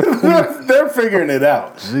figuring it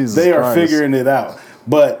out. Jesus they are Christ. figuring it out.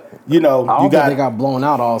 But I don't you think got they got blown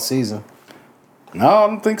out all season. no, I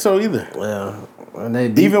don't think so either. Yeah, and they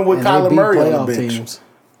Even with and they Kyler beat Murray on the playoff bench. teams.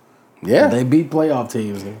 Yeah, They beat playoff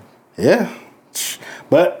teams. yeah.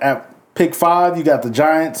 But at pick 5, you got the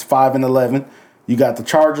Giants 5-11. You got the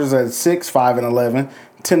Chargers at 6, 5-11.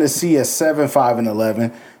 Tennessee at 7,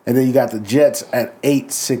 5-11, and then you got the Jets at 8,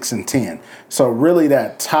 6-10. So really,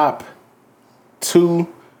 that top 2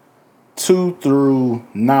 through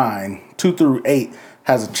 8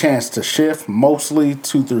 has a chance to shift. Mostly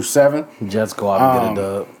 2 through 7. Jets go out and get a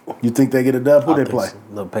dub. You think they get a dub? Who I they think play? so.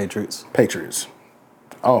 The Patriots. Patriots.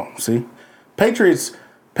 Oh, see, Patriots.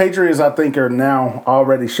 I think are now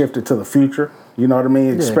already shifted to the future. You know what I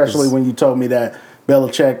mean? Especially 'cause- when you told me that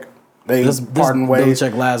Belichick they This parting ways.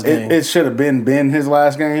 Belichick last game. It should have been his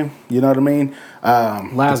last game. You know what I mean?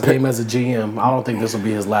 Last game as a GM. I don't think this will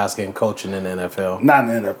be his last game coaching in the NFL. Not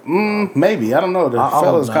in the maybe I don't know. The I hope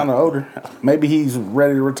fella's not. kind of older. Maybe he's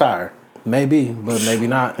ready to retire. Maybe, but maybe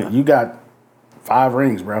not. You got 5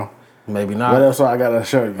 rings, bro. Maybe What not. else I gotta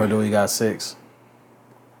show you? Or do we got 6?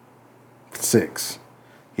 6.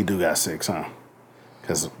 He do got 6, huh?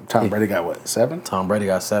 Because Tom Brady got what, 7? Tom Brady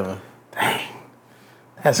got 7.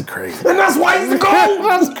 That's crazy. And that's why he's gold.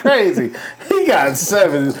 That's crazy. He got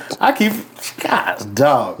 7. Gosh,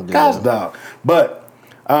 dog. Gosh, dog. But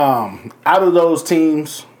out of those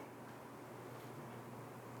teams,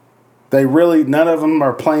 none of them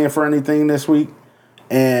are playing for anything this week.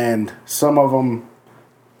 And some of them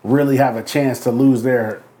really have a chance to lose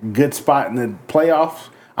their good spot in the playoffs.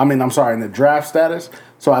 in the draft status.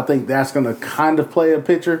 So I think that's going to kind of play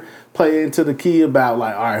into the key about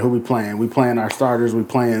like, all right, who we playing? We playing our starters. Who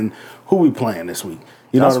we playing this week?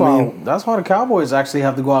 You know what I mean? That's why the Cowboys actually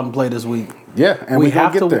have to go out and play this week. Yeah, and we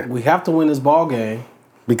have gonna to. get there We have to win this ball game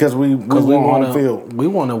because we because want home field. We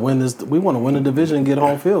want to win this. We want to win the division and get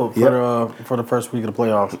home field for the first week of the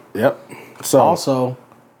playoffs. Yep. So Also,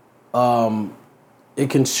 it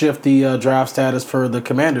can shift the draft status for the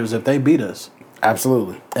Commanders if they beat us.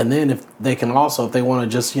 absolutely. And then if they can also, if they want to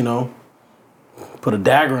just, put a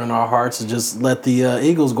dagger in our hearts and just let the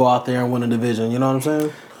Eagles go out there and win a division. You know what I'm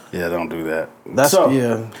saying? Yeah, don't do that.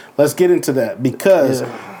 Yeah. Let's get into that because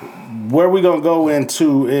where we're going to go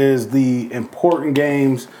into is the important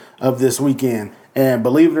games of this weekend. And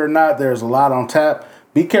believe it or not, there's a lot on tap.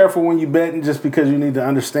 Be careful when you're betting just because you need to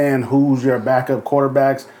understand who's your backup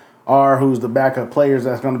quarterbacks are, who's the backup players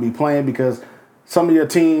that's going to be playing, because some of your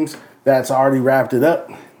teams that's already wrapped it up,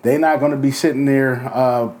 they're not going to be sitting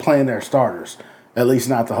there playing their starters, at least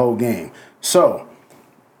not the whole game. So,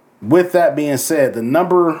 with that being said,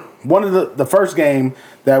 the first game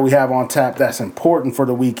that we have on tap that's important for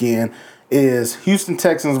the weekend is Houston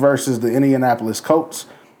Texans versus the Indianapolis Colts.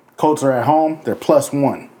 Colts are at home. They're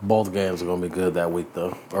 +1. Both games are going to be good that week,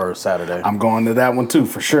 though, or Saturday. I'm going to that one, too,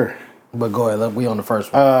 for sure. But go ahead. We on the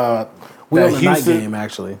first one. We on the night game,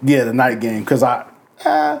 actually. Yeah, the night game, because I'm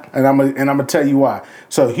gonna tell you why.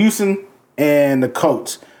 So Houston and the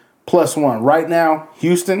Colts +1 right now.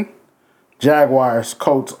 Houston, Jaguars,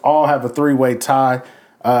 Colts all have a 3-way tie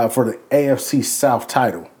for the AFC South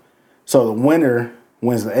title. So the winner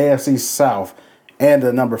wins the AFC South and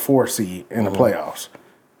the number 4 seed in the playoffs.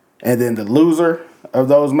 And then the loser of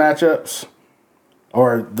those matchups,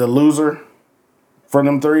 or the loser for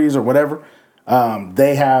them threes or whatever,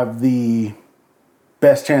 they have the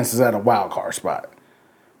best chances at a wild card spot.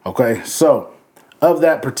 Okay, so of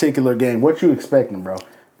that particular game, what you expecting, bro?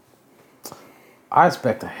 I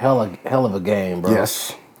expect a hell of a game, bro.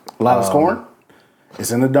 Yes. A lot of scoring?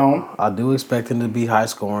 It's in the dome. I do expect it to be high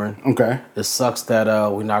scoring. Okay. It sucks that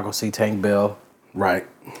we're not going to see Tank Bell. Right.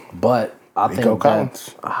 But I Nico think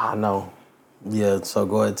Collins. I know. Yeah, so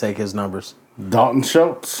go ahead and take his numbers. Dalton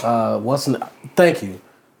Schultz. Thank you.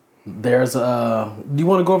 There's do you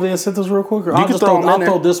want to go over the incentives real quick? Or You can throw them in I'll there.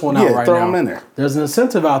 throw this one out right throw now. them in there. There's an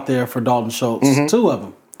incentive out there for Dalton Schultz. 2 of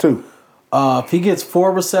them. 2. If he gets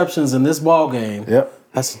 4 receptions in this ball game, Yep.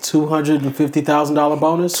 that's a $250,000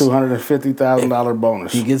 bonus. $250,000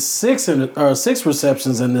 bonus. He gets 6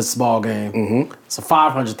 receptions in this ball game. It's a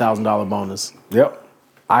 $500,000 bonus. Yep.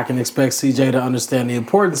 I can expect CJ to understand the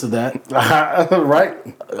importance of that. Right.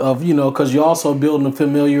 Because you're also building a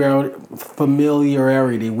familiarity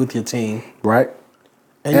with your team. Right.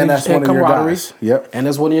 And that's one of your guys. Yep. And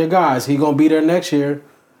that's one of your guys. He's going to be there next year.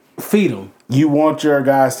 Feed him. You want your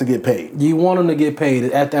guys to get paid. You want them to get paid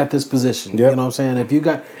at this position. Yep. You know what I'm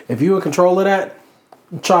saying? If you in control of that,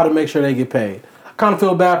 try to make sure they get paid. I kind of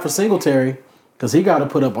feel bad for Singletary because he got to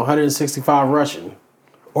put up 165 rushing.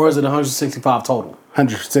 Or is it 165 total?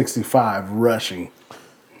 165 rushing.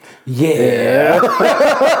 Yeah.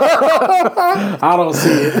 I don't see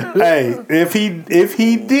it. Hey, if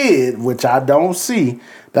he did, which I don't see,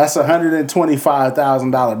 that's a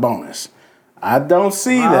 $125,000 bonus. I don't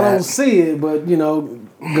see that. I don't see it, but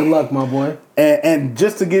good luck, my boy. And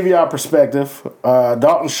just to give you our perspective,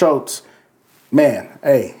 Dalton Schultz, man,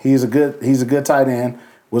 hey, he's a good tight end.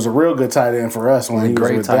 Was a real good tight end for us when he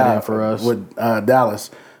was with Dallas.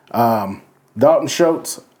 Dalton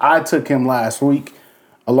Schultz, I took him last week,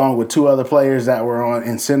 along with 2 other players that were on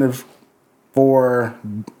incentive for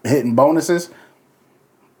hitting bonuses.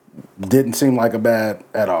 Didn't seem like a bad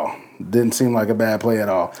at all. Didn't seem like a bad play at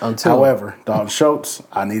all. However, Dalton Schultz,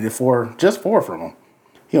 I needed 4 from him.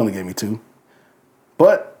 He only gave me 2.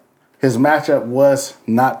 But his matchup was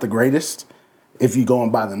not the greatest. If you going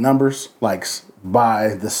by the numbers, like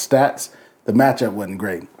by the stats, the matchup wasn't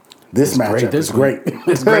great. This matchup is great.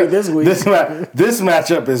 It's great this week. This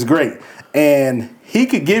matchup is great. And he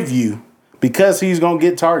could give you, because he's going to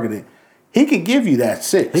get targeted, he could give you that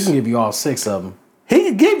 6. He can give you all 6 of them. He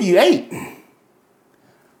could give you 8.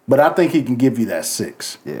 But I think he can give you that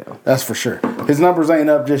 6. Yeah. That's for sure. His numbers ain't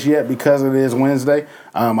up just yet because it is Wednesday.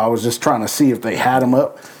 I was just trying to see if they had them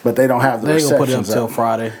up, but they don't have the receptions up. They ain't gonna put it up till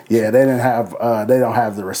Friday. Yeah, they don't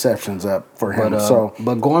have the receptions up for him.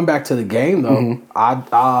 But going back to the game though,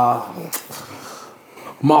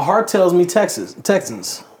 my heart tells me Texans.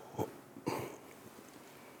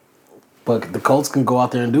 But the Colts can go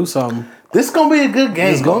out there and do something. This is going to be a good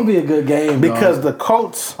game. It's going to be a good game. Because the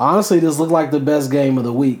Colts... Honestly, this looked like the best game of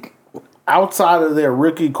the week. Outside of their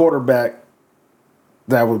rookie quarterback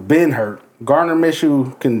that was been hurt, Gardner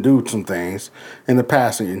Minshew can do some things in the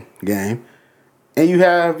passing game. And you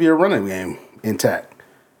have your running game intact.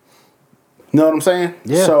 You know what I'm saying?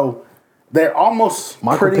 Yeah. So they're almost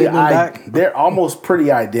pretty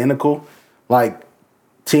identical, like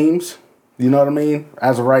teams. You know what I mean?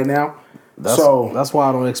 As of right now. That's why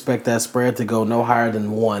I don't expect that spread to go no higher than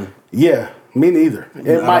 1. Yeah. Me neither.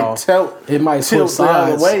 It might tilt. It might tilt switch the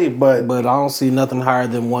other sides, way, but I don't see nothing higher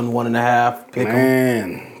than 1.5. Pick 'em.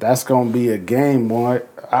 man, that's gonna be a game, boy.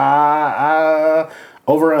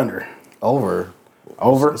 Over under. Over.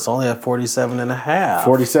 It's only at 47.5.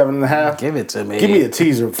 47.5. Give it to me. Give me a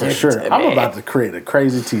teaser for Give it sure. to I'm me. about to create a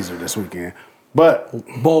crazy teaser this weekend. But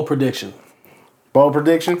Bold prediction. bold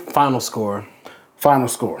prediction, Final score. final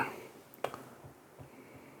score.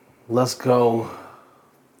 Let's go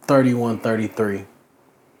 31-33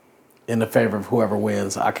 in the favor of whoever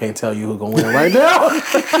wins. I can't tell you who's going to win right now.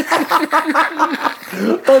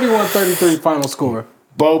 31-33 final score.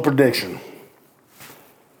 Bold prediction.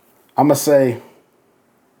 I'm gonna say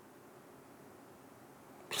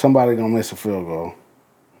somebody gonna miss a field goal.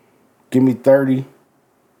 Give me 30-34.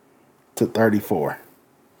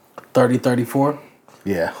 30-34.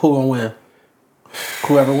 Yeah. Who going to win?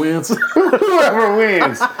 Whoever wins. Whoever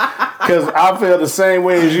wins. Because I feel the same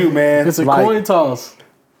way as you, man. It's a coin toss.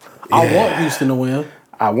 I want Houston to win.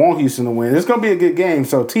 I want Houston to win. It's going to be a good game.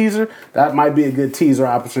 So teaser, that might be a good teaser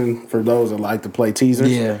option for those that like to play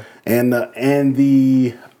teasers. Yeah. And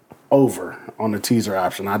the over on the teaser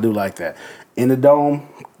option. I do like that. In the dome,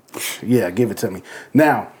 yeah, give it to me.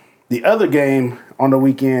 Now, the other game on the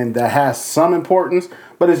weekend that has some importance,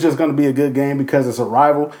 but it's just going to be a good game because it's a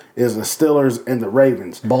rival, is the Steelers and the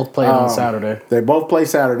Ravens. Both playing on Saturday. They both play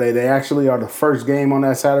Saturday. They actually are the first game on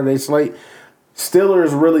that Saturday slate.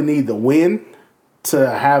 Steelers really need the win to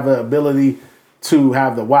have the ability to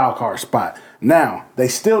have the wild card spot. Now, they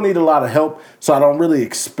still need a lot of help, so I don't really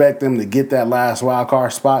expect them to get that last wild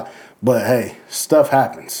card spot. But hey, stuff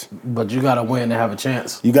happens. But you got to win to have a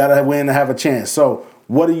chance. You got to win to have a chance. So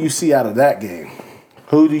what do you see out of that game?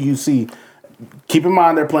 Who do you see? Keep in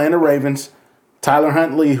mind they're playing the Ravens. Tyler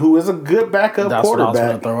Huntley, who is a good backup That's what I was going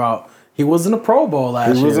quarterback. to throw out. He was in the Pro Bowl last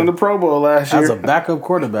year. He was in the Pro Bowl last year. As a backup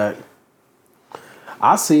quarterback.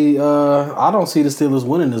 I don't see the Steelers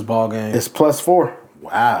winning this ball game. It's +4.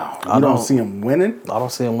 Wow. You don't see him winning? I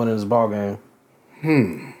don't see him winning this ball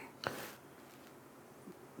game.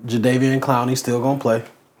 Jadeveon Clowney still going to play.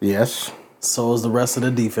 Yes. So is the rest of the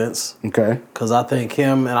defense. Okay. Because I think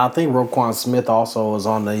him and I think Roquan Smith also is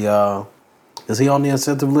on the is he on the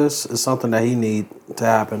incentive list? It's something that he need to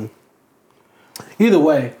happen. Either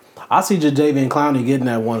way, I see Jadeveon Clowney getting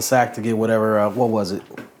that one sack to get whatever, what was it?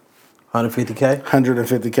 150K?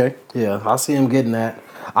 150K. Yeah, I see him getting that.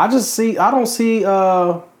 I don't see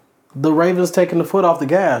the Ravens taking the foot off the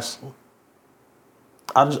gas.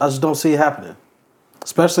 I just don't see it happening.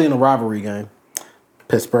 Especially in a rivalry game.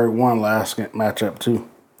 Pittsburgh won last matchup too.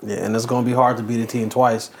 Yeah, and it's going to be hard to beat a team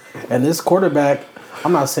twice. And this quarterback,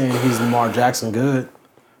 I'm not saying he's Lamar Jackson good.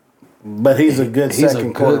 But he's a good He's second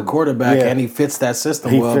a good quarterback, Yeah. and he fits that system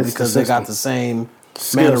He well fits the because they got system. the same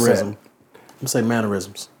Skill mannerism. set. I'm say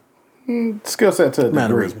mannerisms. Skill set to a degree.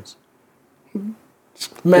 Mannerisms.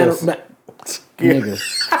 Yes. Nigga.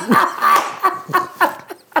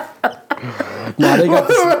 No, they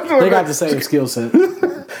got the same skill set.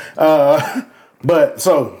 But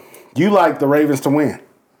so you like the Ravens to win?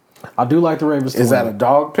 I do like the Ravens. Is that a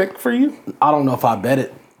dog pick for you? I don't know if I bet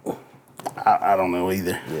it. I don't know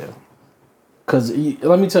either. Yeah. Because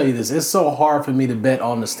let me tell you this, it's so hard for me to bet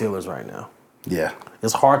on the Steelers right now. Yeah.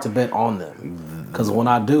 It's hard to bet on them because when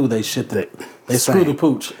I do, they screw the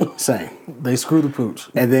pooch. Same. They screw the pooch.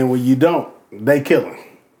 And then when you don't, they kill him.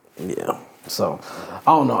 Yeah. So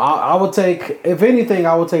I don't know. I would take, if anything,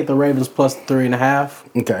 I would take the Ravens plus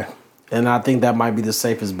 3.5. Okay. And I think that might be the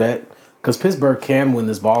safest bet because Pittsburgh can win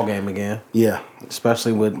this ball game again. Yeah.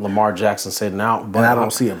 Especially with Lamar Jackson sitting out. But And I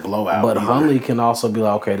don't see a blowout. But either. Huntley can also be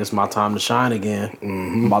like, okay, this is my time to shine again.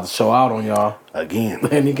 I'm about to show out on y'all. Again.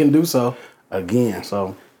 And he can do so. Again.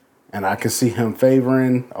 So And I can see him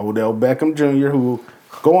favoring Odell Beckham Jr., who,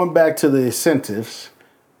 going back to the incentives,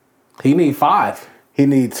 he need 5. he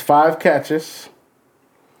needs 5 catches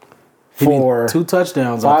He for need 2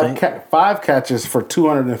 touchdowns, I think. 5 catches for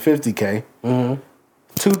 $250K.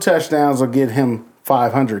 2 touchdowns will get him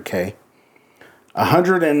 $500K.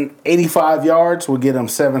 185 yards will get him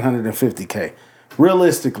 $750K.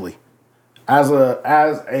 Realistically, as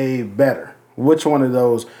a bettor, which one of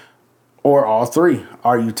those or all 3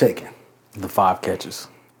 are you taking? The 5 catches.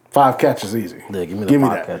 5 catches easy. Yeah, give me the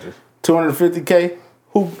 5 catches. $250K.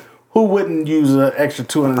 Who wouldn't use an extra I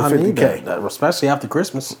need $250K that, especially after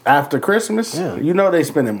Christmas. after Christmas? Yeah. You know they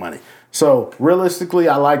spending money. So realistically,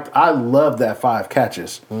 I love that 5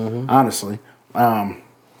 catches. Honestly,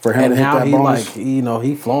 for him And to hit now that he bonus.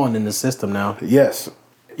 he flowing in the system now. Yes,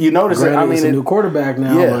 you notice it. Granted, I mean, he's a new quarterback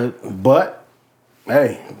now, yeah, but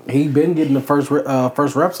hey, he been getting the first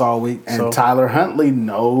reps all week. and So Tyler Huntley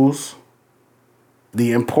knows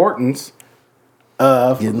the importance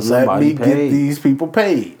of Getting let somebody me get paid. these people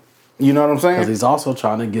paid. You know what I'm saying? Because he's also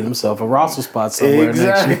trying to get himself a roster spot somewhere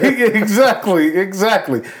next year.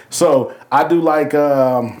 Exactly. So I do like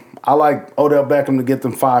I like Odell Beckham to get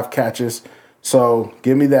them 5 catches. So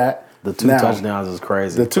give me that. The 2 touchdowns is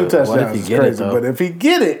crazy. The 2 but what if touchdowns he is get crazy. it, though? But if he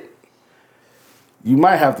get it, you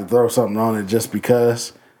might have to throw something on it just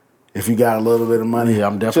because. If you got a little bit of money, Yeah,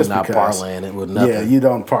 I'm definitely just not because. parlaying it with nothing. Yeah, you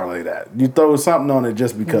don't parlay that. You throw something on it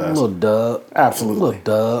just A because. little dub. Absolutely. A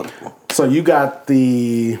little dub. So you got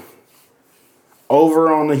the over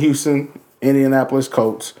on the Houston Indianapolis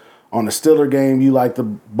Colts. On the Steeler game, you like the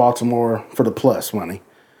Baltimore for the plus money.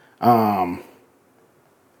 Going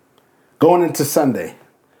into Sunday,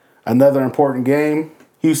 another important game.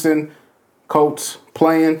 Houston Colts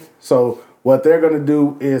playing. So what they're going to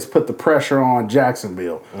do is put the pressure on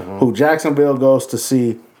Jacksonville, who Jacksonville goes to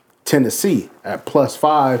see Tennessee at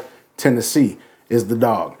 +5. Tennessee is the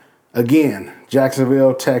dog. Again,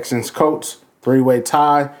 Jacksonville, Texans, Colts, 3-way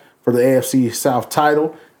tie for the AFC South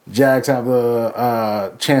title. Jags have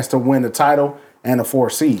a chance to win the title and a 4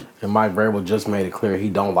 seed. And Mike Vrabel just made it clear he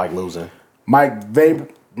don't like losing. I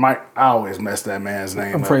always mess that man's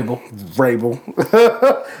name up.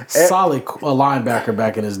 Vrabel. Solid linebacker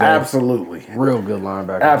back in his day. Absolutely. Real good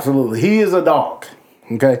linebacker. Absolutely. He is a dog.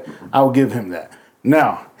 Okay? I will give him that.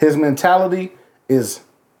 Now, his mentality is,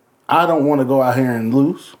 I don't want to go out here and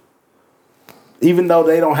lose. Even though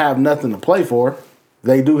they don't have nothing to play for,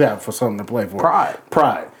 they do have for something to play for.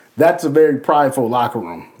 Pride. That's a very prideful locker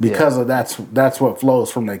room because of that's what flows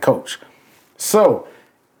from their coach. So,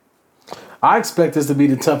 I expect this to be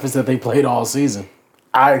the toughest that they played all season.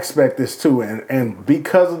 I expect this too. And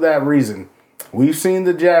because of that reason, we've seen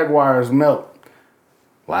the Jaguars melt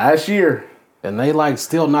last year. And they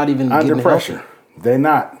still not even Under getting pressure. healthy. They're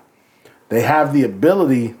not. They have the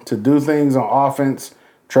ability to do things on offense.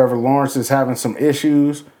 Trevor Lawrence is having some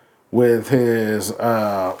issues with his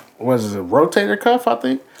rotator cuff, I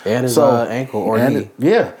think. And his ankle or knee.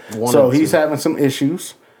 Yeah. One So of the he's two. having some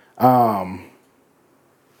issues. I'm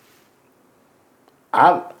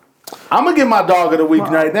gonna get my dog of the week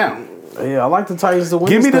right now. Yeah, I like the Titans to win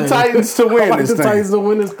Give this me thing. the Titans to win I like this the thing. Titans to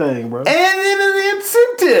win this thing, bro. And in the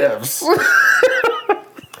incentives,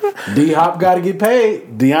 D-Hop got to get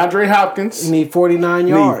paid. DeAndre Hopkins He need 49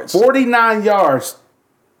 yards. 49 yards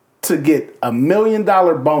to get $1 million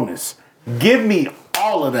bonus. Give me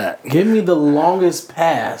all of that. Give me the longest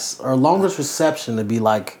pass or longest reception to be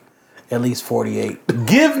at least 48.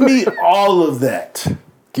 Give me all of that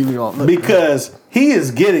Give me all. because he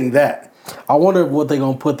is getting that. I wonder what they're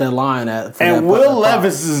going to put that line at. For And that Will prop.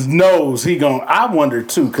 Levis knows he going. I wonder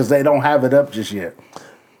too because they don't have it up just yet.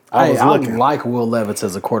 I looking. like Will Levis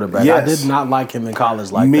as a quarterback. Yes. I did not like him in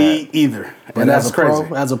college like Me that. either. But And that's crazy.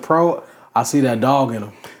 As a pro, I see that dog in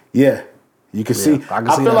him. Yeah, you can see. I can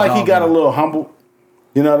I see feel that like he dog got a in him. little humble.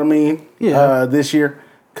 You know what I mean? Yeah. This year,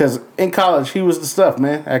 because in college he was the stuff,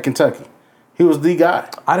 man. At Kentucky, he was the guy,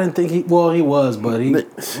 I didn't think he was, but he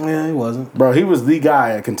wasn't. bro. He was the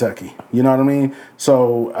guy at Kentucky. You know what I mean?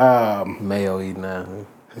 So, Mayo eating that. and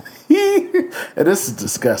this is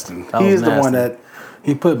disgusting. That He was is the one nasty. that.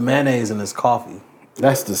 He put mayonnaise in his coffee.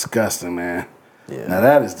 That's disgusting, man. Yeah. Now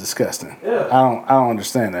that is disgusting. Yeah. I don't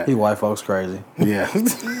understand that. He white folks crazy. Yeah.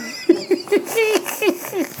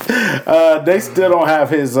 They still don't have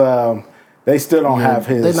his. They still don't have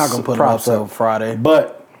his. They're not gonna put him up props till Friday.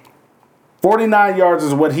 But 49 yards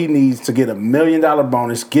is what he needs to get $1 million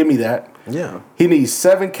bonus. Give me that. Yeah. He needs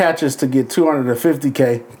 7 catches to get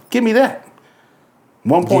 $250K. Give me that.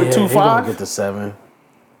 Yeah, he gonna 1.25. get the 7.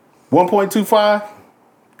 1.25.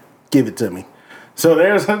 Give it to me. So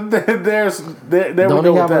there we Don't go he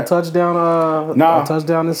with have a that. touchdown? Nah. A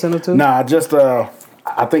touchdown incentive too? Nah, just I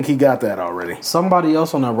think he got that already. Somebody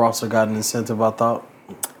else on that roster got an incentive. I thought.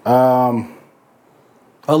 At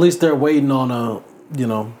least they're waiting on a.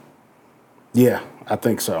 Yeah, I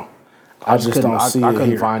think so. I just couldn't- don't see I it couldn't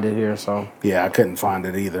here. find it here, so Yeah, I couldn't find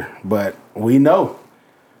it either. But we know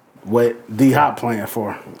what D Hop playing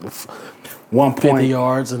for. 1 50 point.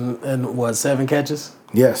 yards and what 7 catches?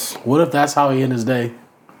 Yes. What if that's how he ended his day?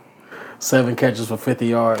 7 catches for 50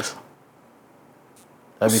 yards.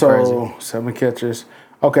 That'd be So crazy. 7 catches.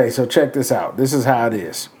 Okay, so check this out. This is how it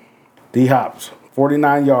is. D Hop's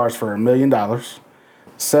 49 yards for $1 million.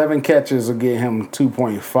 7 catches will get him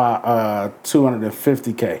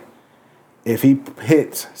 250K. If he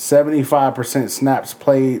hits 75% snaps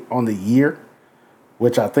played on the year,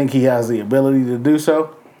 which I think he has the ability to do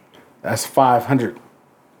so, that's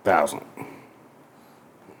 $500,000.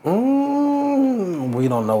 We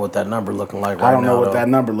don't know what that number looking like right now. I don't know what though. that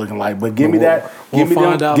number looking like, but give me We'll- that. we'll Give me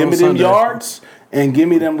find them. out Give on me them Sunday. yards and give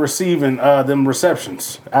me them receiving them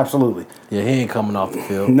receptions. Absolutely. Yeah, he ain't coming off the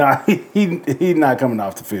field. Nah, he's not coming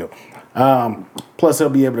off the field. Plus, he'll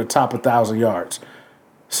be able to top 1,000 yards.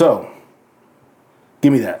 So,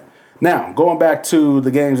 give me that. Now, going back to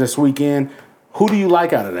the games this weekend, who do you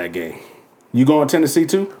like out of that game? You going Tennessee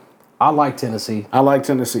too? I like Tennessee. I like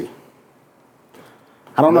Tennessee.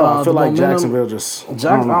 I don't know. I feel the like momentum- Jacksonville just.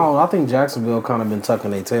 I don't know. I think Jacksonville kind of been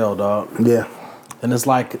tucking their tail, dog. Yeah. And it's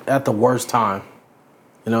like at the worst time.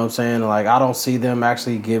 You know what I'm saying? Like I don't see them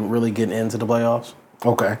actually really getting into the playoffs.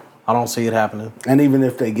 Okay. I don't see it happening. And even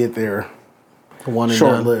if they get there, One and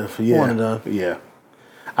short done. lived. Yeah. One and done. Yeah.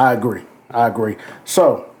 I agree.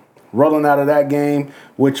 So, rolling out of that game,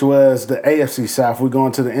 which was the AFC South, we're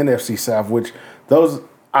going to the NFC South, which those,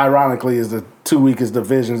 ironically, is the two weakest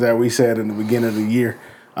divisions that we said in the beginning of the year.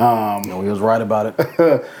 No, he was right about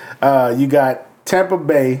it. You got Tampa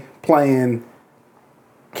Bay playing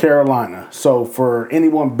Carolina. So, for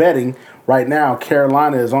anyone betting right now,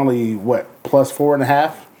 Carolina is only, plus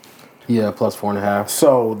 4.5? Yeah, plus 4.5.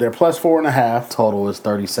 So, they're plus 4.5. Total is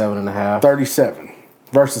 37.5. 37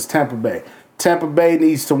 versus Tampa Bay. Tampa Bay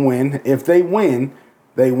needs to win. If they win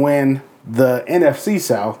the NFC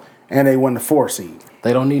South and they win the 4 seed.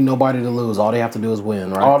 They don't need nobody to lose. All they have to do is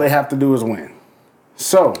win, right? All they have to do is win.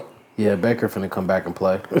 So, Yeah, Baker finna come back and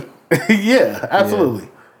play. yeah, absolutely.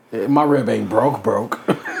 My rib ain't broke.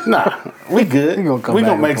 Nah, we good. He gonna come we back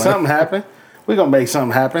gonna and make play. something happen. We're gonna make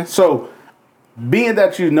something happen. So, being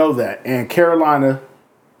that you know that, and Carolina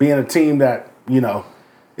being a team that,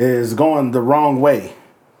 is going the wrong way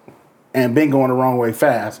and been going the wrong way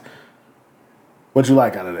fast, what you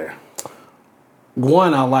like out of there?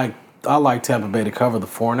 One, I like Tampa Bay to cover the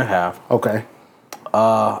 4.5. Okay.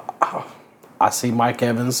 I see Mike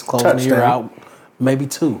Evans closing the year Touchdown. out. Maybe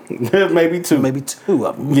 2. Maybe 2. Maybe 2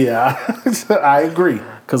 of them. Yeah, I agree.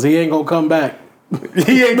 Because he ain't going to come back.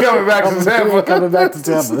 He ain't coming back to He Tampa. ain't coming back to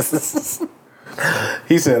Tampa.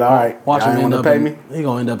 He said, all right, Watch I him ain't end want up to pay in, me. He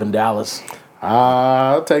going to end up in Dallas.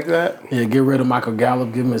 I'll take that. Yeah, get rid of Michael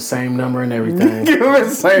Gallup. Give him his same number and everything. Give him the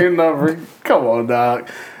same number. Come on, dog.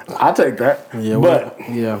 I'll take that. Yeah, but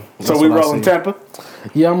yeah. so that's we what I rolling see. Tampa.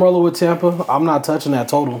 Yeah, I'm rolling with Tampa. I'm not touching that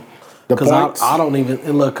total. The Because points. I don't even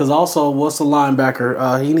and look. Because also, what's the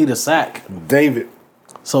linebacker? He need a sack. David.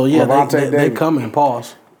 So yeah, Levante they David. coming.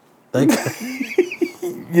 Pause. They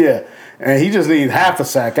Yeah, and he just needs half a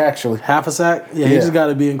sack actually. half a sack. Yeah, he Yeah. just got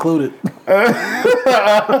to be included Half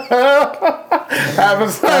a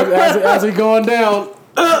sack. as he going down.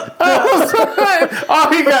 All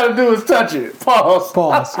he got to do is touch it. Pause.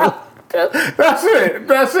 Pause.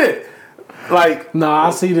 That's it. Like Nah, I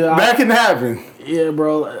see that. that can happen. Yeah,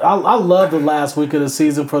 bro. I love the last week of the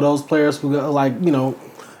season for those players who got,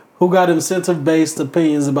 who got incentive-based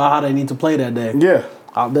opinions about how they need to play that day. Yeah.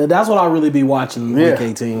 That's what I really be watching Yeah. week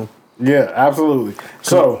 18. Yeah, absolutely.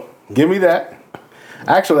 So give me that.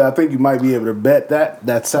 Actually, I think you might be able to bet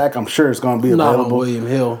that sack. I'm sure it's going to be Not on available. William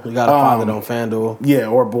Hill. You got to find it on FanDuel. Yeah,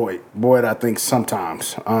 or Boyd. Boyd, I think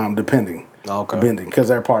sometimes, depending. Okay. Depending, because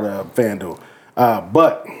they're part of FanDuel.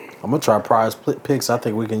 But I'm going to try prize picks. I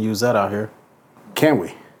think we can use that out here. can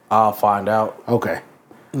we? I'll find out. Okay.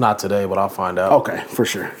 Not today, but I'll find out. Okay, for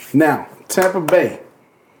sure. Now, Tampa Bay,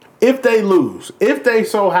 if they lose, if they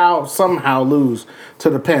somehow lose to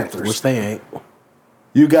the Panthers, Which they ain't.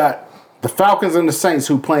 you got the Falcons and the Saints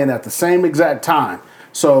who playing at the same exact time.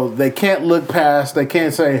 So they can't look past, they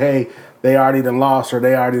can't say, hey, they already done lost or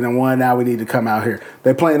they already done won, now we need to come out here.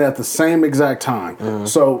 They're playing at the same exact time. Mm-hmm.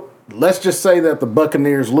 So let's just say that the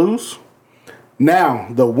Buccaneers lose. Now,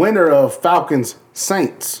 the winner of Falcons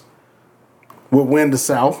Saints would win the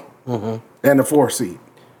South and the 4 seed.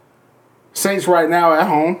 Saints right now at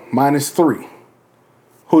home, -3.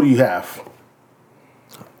 Who do you have?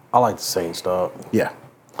 I like the Saints, dog. Yeah.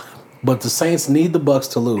 But the Saints need the Bucks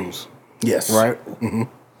to lose, Yes. right? Mm-hmm.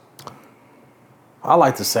 I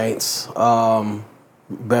like the Saints.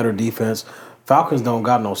 Better defense. Falcons don't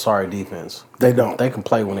got no sorry defense. They don't. They can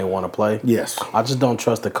play when they want to play. Yes. I just don't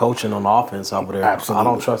trust the coaching on the offense over there. Absolutely. I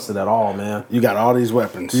don't trust it at all, man. You got all these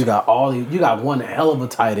weapons. You got one hell of a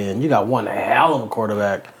tight end. You got one hell of a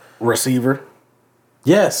quarterback. Receiver,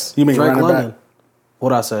 Yes. You mean Drake running London. back?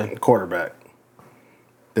 What'd I say? quarterback.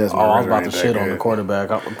 Desmond Oh, I was Ridder about to ain't shit that on the good. quarterback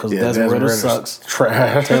because Yeah, Desmond Ritter Ridder's sucks.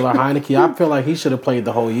 Trash. Taylor Heineke, I feel like he should have played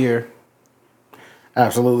the whole year.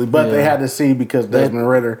 Absolutely. But they Yeah. had to see because Desmond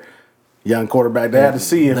Ritter, young quarterback, they had to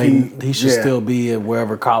see if He should yeah. still be at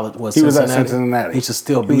wherever college was. He was at Cincinnati. Cincinnati. He should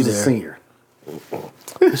still be He was there. a senior.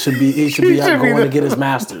 He should be out going to get his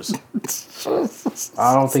masters.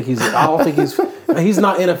 I don't think he's not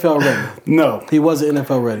NFL ready. No. He wasn't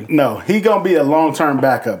NFL ready. No. He gonna be a long-term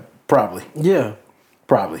backup, probably. Yeah.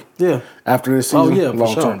 Probably. Yeah. After this season, for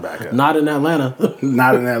long-term sure. backup. Not in Atlanta.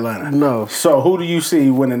 Not in Atlanta. No. So who do you see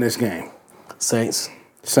winning this game? Saints.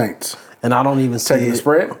 Saints. And I don't even see Taking the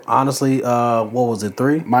spread? Honestly, what was it,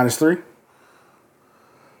 3? -3?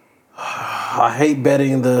 I hate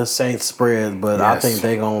betting the Saints spread, but I Yes. think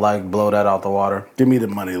they're going to blow that out the water. Give me the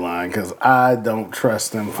money line because I don't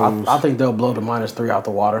trust them fools. I think they'll blow the -3 out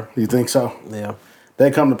the water. You think so? Yeah.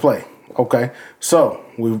 They come to play. Okay. So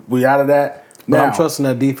we out of that. But Now, I'm trusting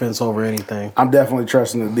that defense over anything. I'm definitely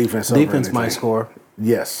trusting the defense. over Defense might anything. score.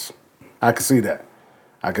 Yes. I can see that.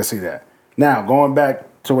 I can see that. Now, going back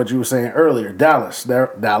to what you were saying earlier, Dallas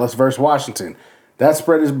versus Washington. That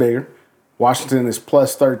spread is bigger. Washington is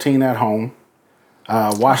 +13 at home.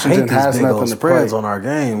 Washington has big nothing old to spreads play. on our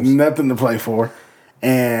games. Nothing to play for.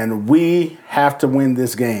 And we have to win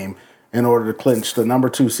this game in order to clinch the number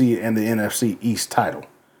 2 seed and the NFC East title.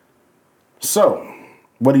 So,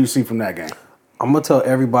 what do you see from that game? I'm going to tell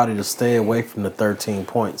everybody to stay away from the 13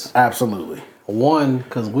 points. Absolutely. One,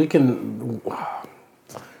 because we can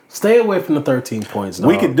stay away from the 13 points.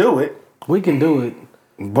 We dog. can do it, We can do it.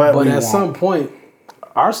 but But we at won't. some point,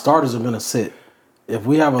 our starters are going to sit. If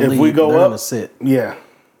we have a If lead, we go they're up- going to sit. Yeah.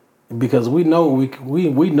 Because we know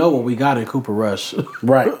we know what we got in Cooper Rush.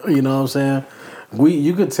 Right. You know what I'm saying?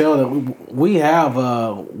 You could tell that we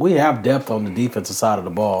have depth on the defensive side of the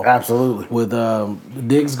ball. Absolutely. With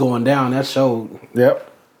Diggs going down, that showed. Yep.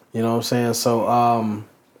 You know what I'm saying? So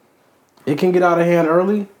it can get out of hand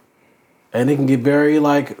early, and it can get very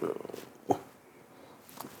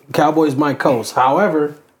Cowboys might coast.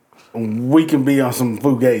 However, We can be on some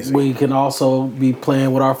fugazi. we can also be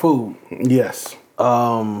playing with our food. Yes.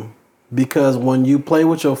 Because when you play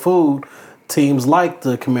with your food, teams like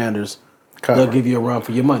the Commanders, Cover. they'll give you a run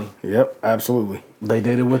for your money. Yep. Absolutely. They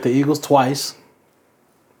did it with the Eagles twice.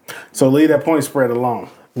 So leave that point spread alone.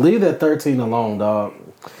 Leave that 13 alone, dog.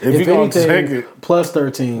 If you're gonna take it, plus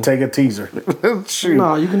 13. take a teaser. Shoot.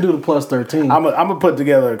 No, you can do the plus 13. I'm gonna put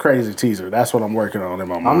together a crazy teaser. That's what I'm working on in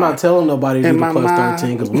my mind. I'm not telling nobody to In do the my plus mind.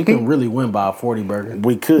 13 because we can really win by a 40 burger.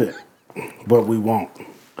 We could, but we won't.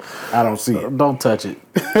 I don't see it. Don't touch it.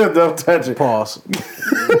 Don't touch it. Pause.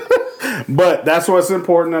 But that's what's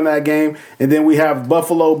important in that game. And then we have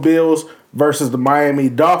Buffalo Bills versus the Miami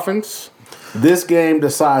Dolphins. This game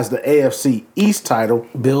decides the AFC East title.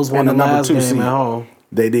 Bills won and the number last 2 game seed. at home.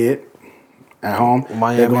 They did at home.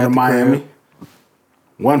 Miami They're going at to the Miami. crib.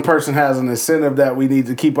 One person has an incentive that we need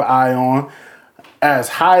to keep an eye on. As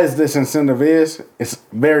high as this incentive is, it's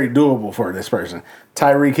very doable for this person.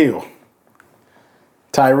 Tyreek Hill.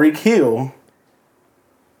 Tyreek Hill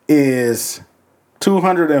is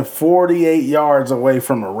 248 yards away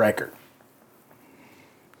from a record.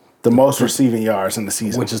 The most receiving yards in the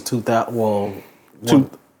season. Which is 2,000. Well,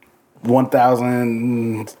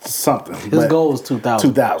 1,000 something. his goal was 2,000.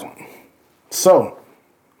 2,000. So,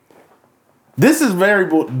 this is very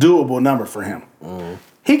doable number for him.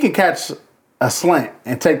 He can catch a slant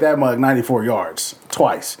and take that mug 94 yards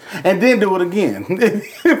twice. And then do it again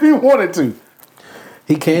if he wanted to.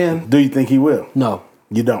 He can. Do you think he will? No.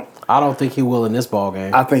 You don't. I don't think he will in this ball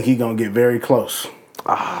game. I think he's going to get very close.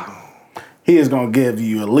 He is going to give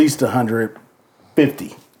you at least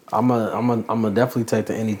 150. I'm gonna definitely take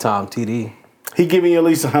the anytime TD. He giving you at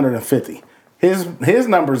least 150. His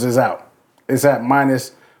numbers is out. It's at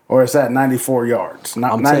it's at 94 yards.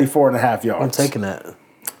 Not 94 and a half yards. I'm taking that.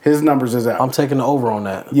 His numbers is out. I'm taking the over on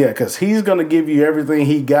that. Yeah, because he's going to give you everything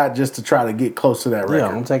he got just to try to get close to that record. Yeah,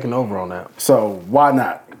 I'm taking the over on that. So why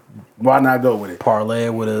not? Why not go with it? Parlay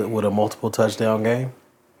with a multiple touchdown game.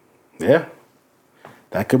 Yeah,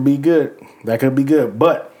 that could be good. That could be good.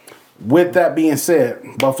 But with that being said,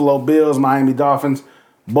 Buffalo Bills, Miami Dolphins,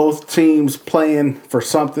 both teams playing for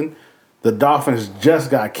something. The Dolphins just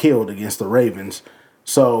got killed against the Ravens,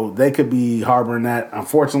 so they could be harboring that.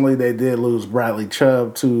 Unfortunately, they did lose Bradley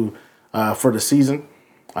Chubb for the season.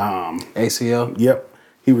 ACL. Yep.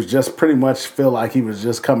 He was just pretty much feel like he was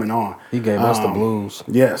just coming on. He gave us the blues.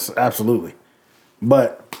 Yes, absolutely.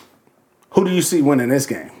 But who do you see winning this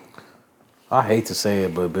game? I hate to say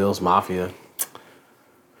it, but Bills Mafia.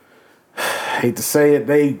 Hate to say it,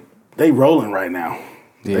 they rolling right now.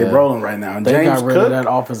 Yeah. They rolling right now. And They James got rid Cook, of that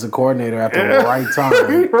offensive coordinator at the right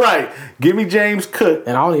time. right. Give me James Cook.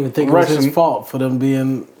 And I don't even think it was his Rushing. fault for them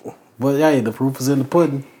being. But hey, the proof is in the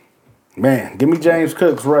pudding. Man, give me James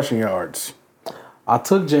Cook's rushing yards. I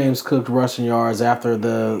took James Cook rushing yards after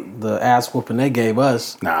the ass whooping they gave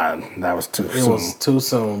us. Nah, that was too soon. It was too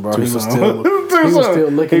soon, bro. Too He was soon. still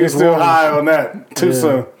licking He was his still wounds. high on that. Too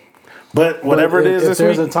soon. But whatever But it is if this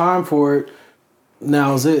there's week, a time for it,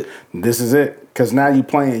 now's it. this is it. Because now you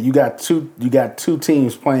playing. You got two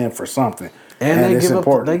teams playing for something, And they it's give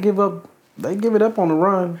important. up. They give it up on the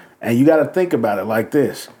run. And you got to think about it like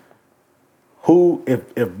this: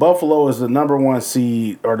 if Buffalo is the number 1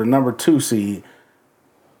 seed or the number 2 seed,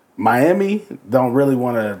 Miami don't really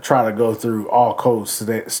want to try to go through all coast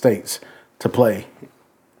states to play.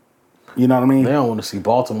 You know what I mean? They don't want to see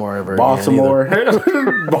Baltimore ever. Baltimore, Again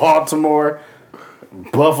either. Baltimore,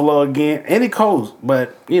 Buffalo again, any coast,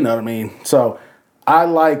 but you know what I mean. So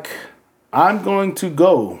I'm going to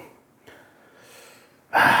go.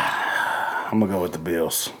 I'm gonna go with the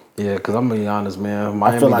Bills. Yeah, because I'm gonna be honest, man.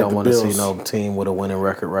 Miami feel like don't the want to see Bills- no team with a winning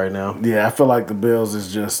record right now. Yeah, I feel like the Bills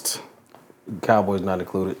is just Cowboys not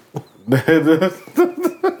included.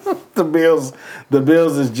 the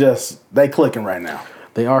Bills is just they clicking right now.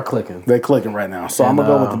 They are clicking. They clicking right now. So I'm And, gonna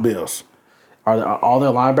go with the Bills. Are all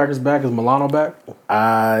their linebackers back? Is Milano back?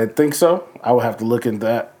 I think so. I would have to look into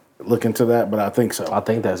that, but I think so. I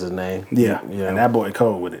think that's his name. Yeah, yeah, and that boy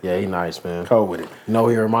cold with it. yeah. He nice, man. Cold with it. You know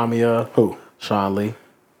who he remind me of? Who? Sean Lee.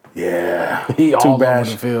 Yeah. He all over bad.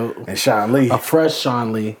 the field. And Sean Lee. A fresh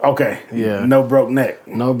Sean Lee. Okay. Yeah. No broke neck.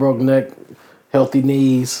 No broke neck, healthy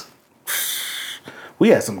knees. We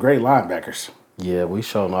had some great linebackers. Yeah, we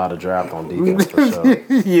sure know how to draft on defense for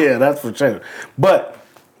sure. Yeah, that's for sure. But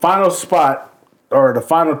final spot, or the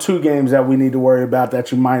final 2 games that we need to worry about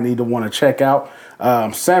that you might need to want to check out.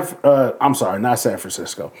 I'm sorry, not San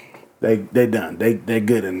Francisco. They done. They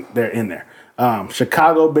good and they're in there.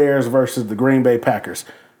 Chicago Bears versus the Green Bay Packers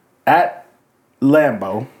at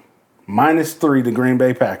Lambeau, -3. The Green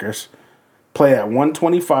Bay Packers play at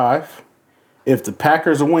 125. If the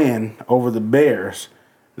Packers win over the Bears,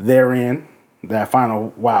 they're in that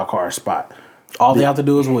final wild card spot. All they have to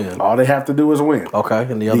do is win. All they have to do is win. Okay,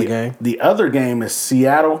 in the other game? The other game is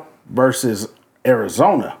Seattle versus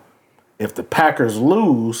Arizona. If the Packers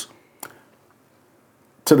lose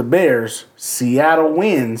to the Bears, Seattle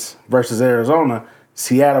wins versus Arizona.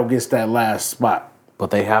 Seattle gets that last spot.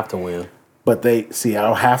 But they have to win. But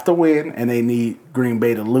Seattle have to win, and they need Green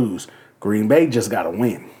Bay to lose. Green Bay just got to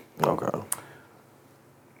win. Okay.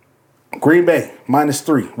 Green Bay,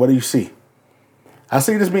 -3. What do you see? I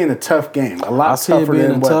see this being a tough game. A lot I see it tougher being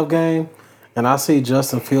than a what tough game, and I see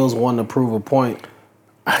Justin Fields wanting to prove a point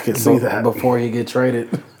I can see that. before he get traded.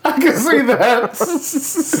 I can see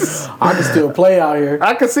that. I can still play out here.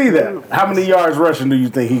 I can see that. How many yards rushing do you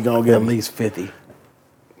think he's going to get? At least 50.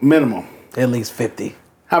 Minimum. At least 50.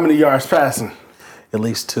 How many yards passing? At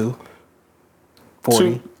least 2.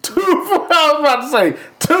 40. Two. I was about to say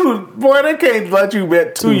 2. Boy, they can't let you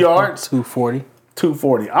bet 2 yards. 240.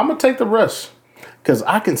 240. I'm going to take the rush because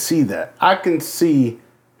I can see that. I can see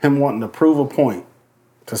him wanting to prove a point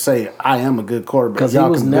to say, I am a good quarterback. Because he Y'all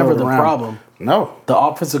was can never build the around. problem. No. The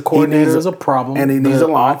offensive coordinator needs a- is a problem. and he needs the a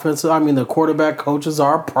line. the quarterback coaches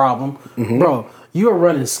are a problem. Mm-hmm. Bro, you are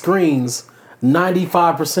running screens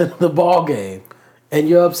 95% of the ball game, and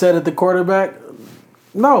you're upset at the quarterback?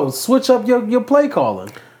 No, switch up your play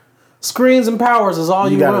calling. Screens and powers is all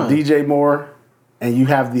you got run. a DJ Moore, and you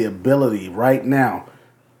have the ability right now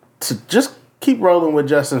to just keep rolling with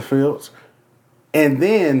Justin Fields and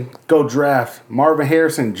then go draft Marvin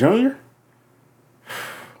Harrison Jr.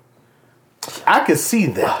 I could see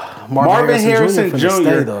that. Marvin Harrison Jr. finna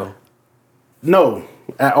stay, Jr. though. No,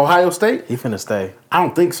 at Ohio State? He finna stay. I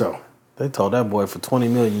don't think so. They told that boy for $20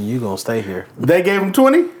 million, you gonna stay here. They gave him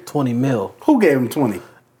 20? 20 mil. Who gave him 20?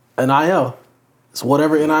 NIL. It's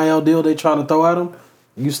whatever NIL deal they trying to throw at him.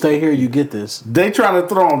 You stay here, you get this. They trying to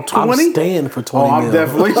throw him 20? I'm staying for 20 Oh, I'm mil.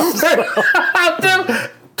 definitely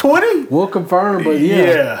 20? We'll confirm, but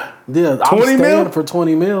yeah. Yeah. I'm 20 staying mil? for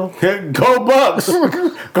 20 mil. Go Bucks.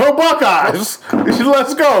 Go Buckeyes.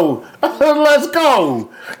 Let's go. Let's go.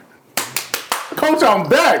 Coach, I'm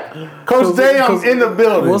back. Coach Day, I'm in the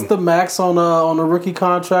building. What's the max on a rookie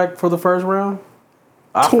contract for the first round?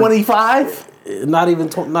 25 Not even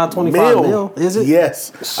not 25 mil, is it?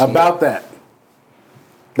 Yes, about that.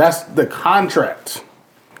 That's the contract,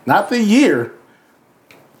 not the year.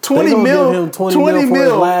 They 20 gonna mil. give him 20 mil for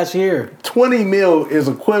his last year. 20 mil is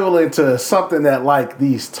equivalent to something that like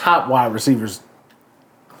these top wide receivers,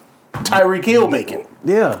 Tyreek Hill making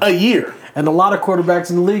Yeah. a year. And a lot of quarterbacks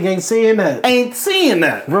in the league ain't seeing that. Ain't seeing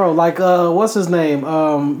that. Bro, like what's his name?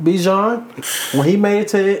 Bijan. When he made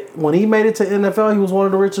it to NFL, he was one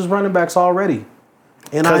of the richest running backs already.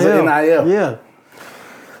 NIL. 'Cause of NIL. Yeah.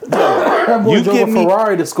 That boy You drove give a me-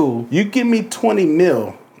 Ferrari to school. You give me 20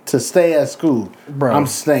 mil to stay at school, Bro. I'm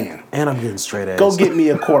staying. And I'm getting straight A's. Go get me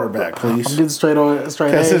a quarterback, please. I'm getting straight Because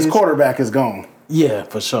A's. his quarterback is gone. Yeah,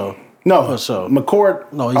 for sure. No, For sure.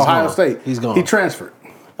 McCord, No, he's Ohio gone. State. He's gone. He transferred.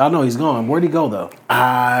 I know he's gone. Where'd he go though?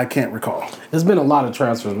 I can't recall. There's been a lot of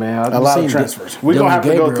transfers, man. A lot of transfers. We're going to have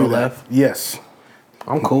to go through that. Yes.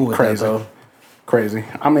 I'm cool with Crazy. that though. Crazy.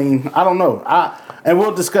 I mean, I don't know. And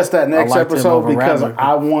we'll discuss that next liked him episode over because Rattler.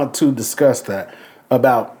 I want to discuss that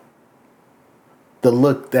about the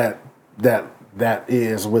look that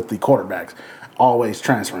is with the quarterbacks. Always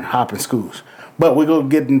transferring, hopping schools. But we're going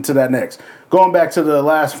to get into that next. Going back to the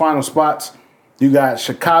last final spots, you got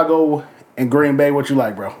Chicago and Green Bay. What you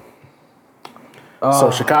like, bro?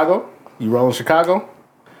 So Chicago? You rolling Chicago?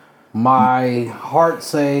 My heart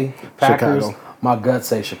say Packers. Chicago. My gut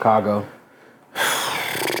say Chicago.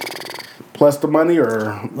 Plus the money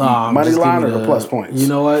or money Just give line me or the plus points? You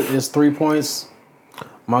know what? It's 3 points.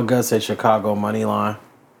 My gut say Chicago money line.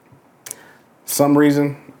 Some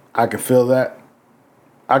reason I can feel that.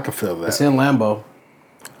 I can feel It's that. in Lambeau.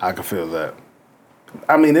 I can feel that.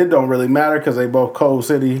 I mean, it don't really matter because they both cold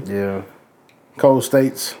city, Yeah. cold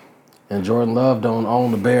states. And Jordan Love don't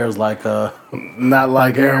own the Bears like Not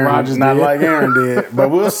like Aaron Aaron Rodgers Not did. like Aaron did. But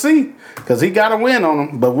we'll see because he got a win on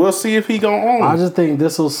him. But we'll see if he gonna own. I him. just think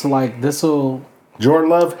this will Jordan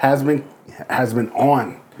Love has been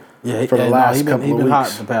on. yeah, For the last couple he of been hot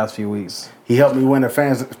weeks. the past few weeks. He helped me win a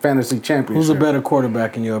fantasy championship. Who's a better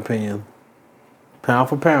quarterback in your opinion? Pound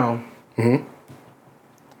for pound. Mm-hmm.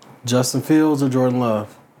 Justin Fields or Jordan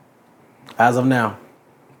Love? As of now.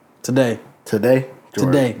 Today. today?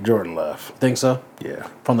 Today. Jordan Love. Think so? Yeah,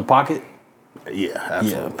 From the pocket? yeah,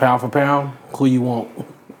 absolutely. Yeah. Pound for pound? Who you want?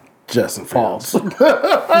 Justin Fields.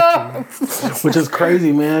 False. Which is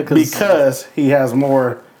crazy, man. Because he has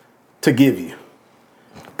more to give you.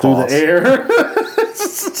 Pause. Through the air.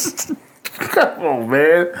 Come on,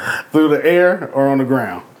 man. Through the air or on the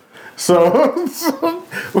ground. So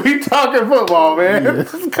we talking football, man.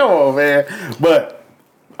 Come on, man. But,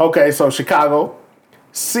 okay, so Chicago,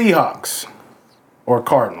 Seahawks or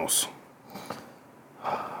Cardinals?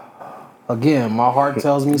 Again, my heart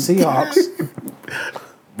tells me Seahawks.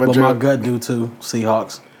 But my gut do too.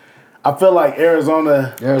 Seahawks. I feel like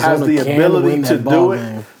Arizona has the can ability win to that ball do it.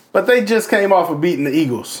 game. But they just came off of beating the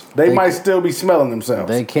Eagles. They might still be smelling themselves.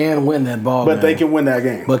 They can win that ball but game. they can win that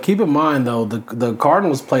game. But keep in mind though, the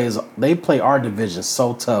Cardinals they play our division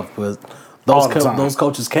so tough, but All the time. those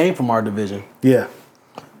coaches came from our division. Yeah.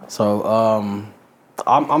 So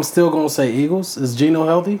I'm still gonna say Eagles. Is Geno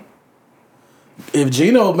healthy? If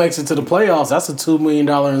Geno makes it to the playoffs, that's a $2 million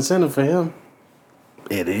incentive for him.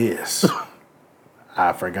 It is.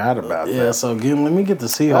 I forgot about Yeah. that. So again, let me get the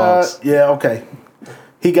Seahawks. Yeah, okay.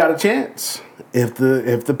 He got a chance. If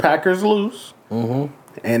the Packers lose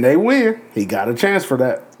and they win, he got a chance for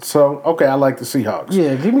that. So, okay, I like the Seahawks.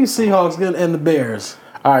 Yeah, give me Seahawks and the Bears.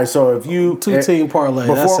 All right, so if you 2-team parlay.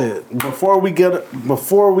 That's it. Before we get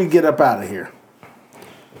up out of here,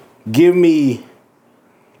 give me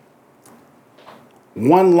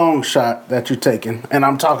one long shot that you're taking, and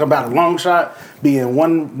I'm talking about a long shot being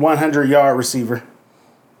 100-yard receiver.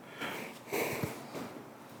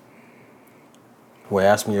 Wait,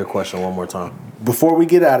 ask me your question one more time. Before we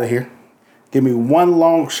get out of here, give me one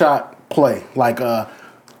long shot play, like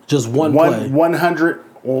Just one play. 100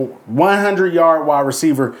 or 100-yard wide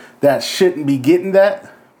receiver that shouldn't be getting that,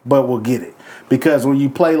 but will get it. Because when you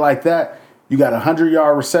play like that, you got a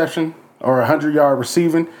 100-yard reception or a 100-yard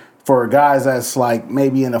receiving for guys that's like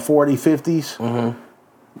maybe in the 40, 50s. Mm-hmm.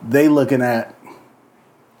 They looking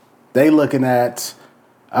at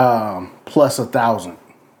plus 1,000.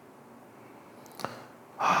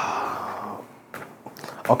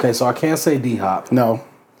 Okay, so I can't say D-Hop. No,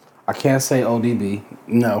 I can't say ODB.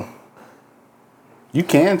 no. You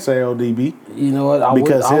can say ODB You know what? I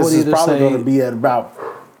because would his is either probably say going to be at about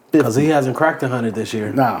 50. because he hasn't cracked 100 this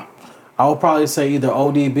year. Nah. I would probably say either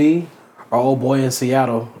ODB or old boy in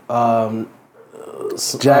Seattle.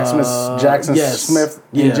 Jackson yes. Smith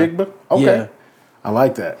Yeah. and Jigba? Okay. Yeah. I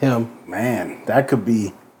like that. Him. Man, that could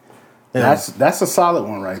be Yeah. that's a solid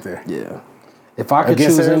one right there. Yeah. If I could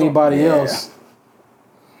Against choose Arizona? anybody Yeah. else,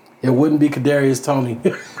 it wouldn't be Kadarius Toney.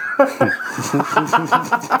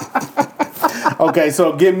 Okay,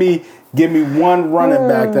 so give me one running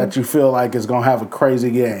back that you feel like is gonna have a crazy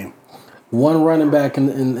game. One running back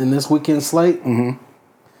in this weekend slate,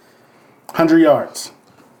 100 yards.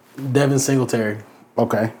 Devin Singletary.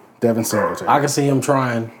 Okay. Devin Singletary. I can see him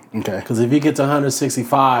trying. Okay. Because if he gets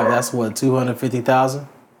 165, that's what, 250,000?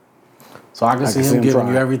 So I can see him giving trying.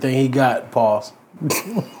 you everything he got, pause.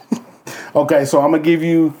 Okay, so I'm gonna give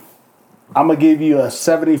you I'm gonna give you a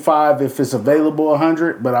 75 if it's available,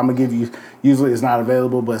 100. But I'm gonna give you. Usually it's not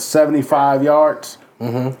available, but 75 yards.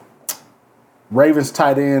 Mm-hmm. Ravens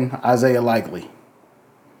tight end Isaiah Likely.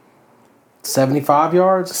 75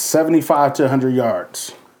 yards? 75 to 100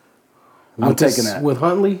 yards. I'm taking that. With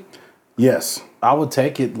Huntley? Yes. I would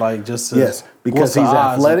take it like just Yes, because he's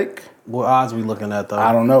athletic. What odds are we looking at, though?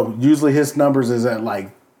 I don't know. Usually his numbers is at like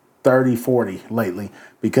 30, 40 lately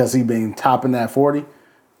because he been topping that 40.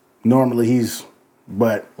 Normally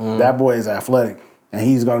but that boy is athletic, and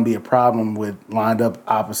he's going to be a problem with lined up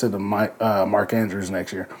opposite of Mark Andrews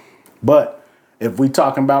next year. But if we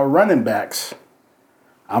talking about running backs,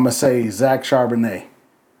 I'm going to say Zach Charbonnet,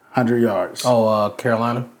 100 yards. Oh,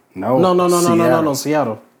 Carolina? No.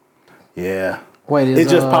 Seattle. Yeah. Wait, it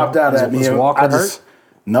just popped out at me. Was Walker hurt?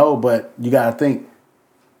 No, but you got to think.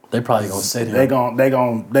 They probably going to sit him. They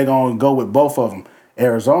gonna go with both of them.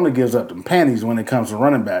 Arizona gives up them panties when it comes to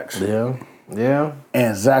running backs. Yeah.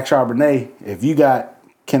 And Zach Charbonnet, if you got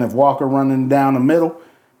Kenneth Walker running down the middle,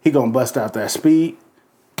 he gonna bust out that speed.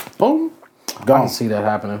 Boom, gone. I can see that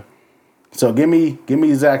happening. So give me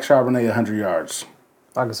Zach Charbonnet 100 yards.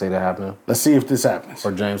 I can see that happening. Let's see if this happens.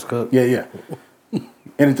 Or James Cook. Yeah.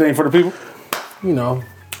 Anything for the people? You know,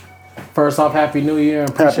 first off, Happy New Year.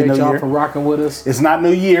 Appreciate y'all for rocking with us. It's not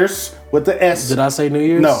New Year's with the S. Did I say New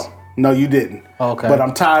Year's? No, you didn't. Okay. But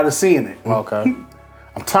I'm tired of seeing it. Okay.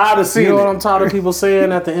 I'm tired of seeing it. You know what I'm tired of people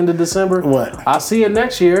saying at the end of December? What? I'll see you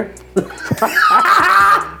next year.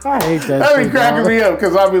 I hate that That shit, be cracking me up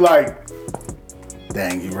because I'll be like,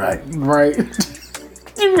 dang, you right. Right.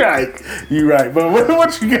 You right. But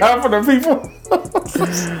what you got for the people?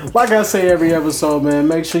 Like I say every episode, man,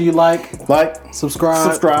 make sure you like,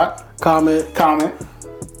 subscribe, comment,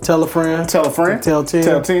 tell a friend, tell 10,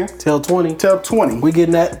 tell 20. Tell 20. We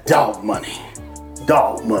getting that dog money.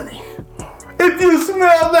 If you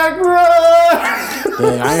smell that grudge.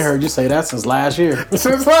 Dang, I ain't heard you say that since last year.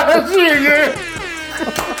 Yeah.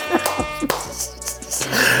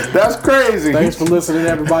 That's crazy. Thanks for listening,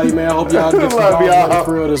 everybody, man. I hope y'all get some dog money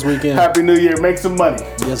for real this weekend. Happy New Year. Make some money.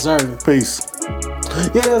 Yes, sir. Peace.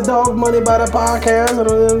 Yeah, that's Dog Money by the podcast.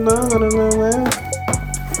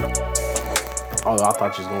 Oh, I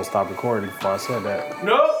thought you was going to stop recording before I said that.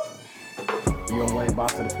 Nope. You going to wave bye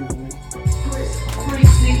to the people, man?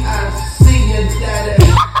 I see you, daddy.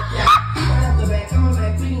 Yeah, right off the back, I'm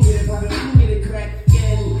back, we can get it poppin', we can get it crackin'.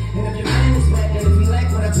 And if your man is back, and if you like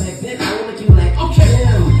what I pack, then I will make you like, okay,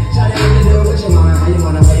 them. Try to do what you wanna, how you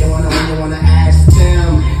wanna, where you wanna, when you wanna ask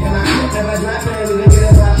them. And I flip, if I drop it, we can get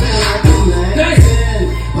it poppin' like you like.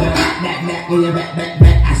 Well, back, when you're back,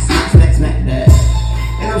 I smack that.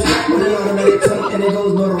 And I'm strapped with an automatic tape, and it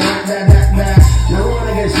goes go right, back. Now I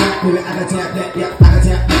wanna get shot, baby, I can tap that, yep, I can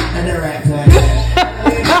tap that, and the right pack.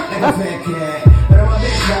 Like a fat cat.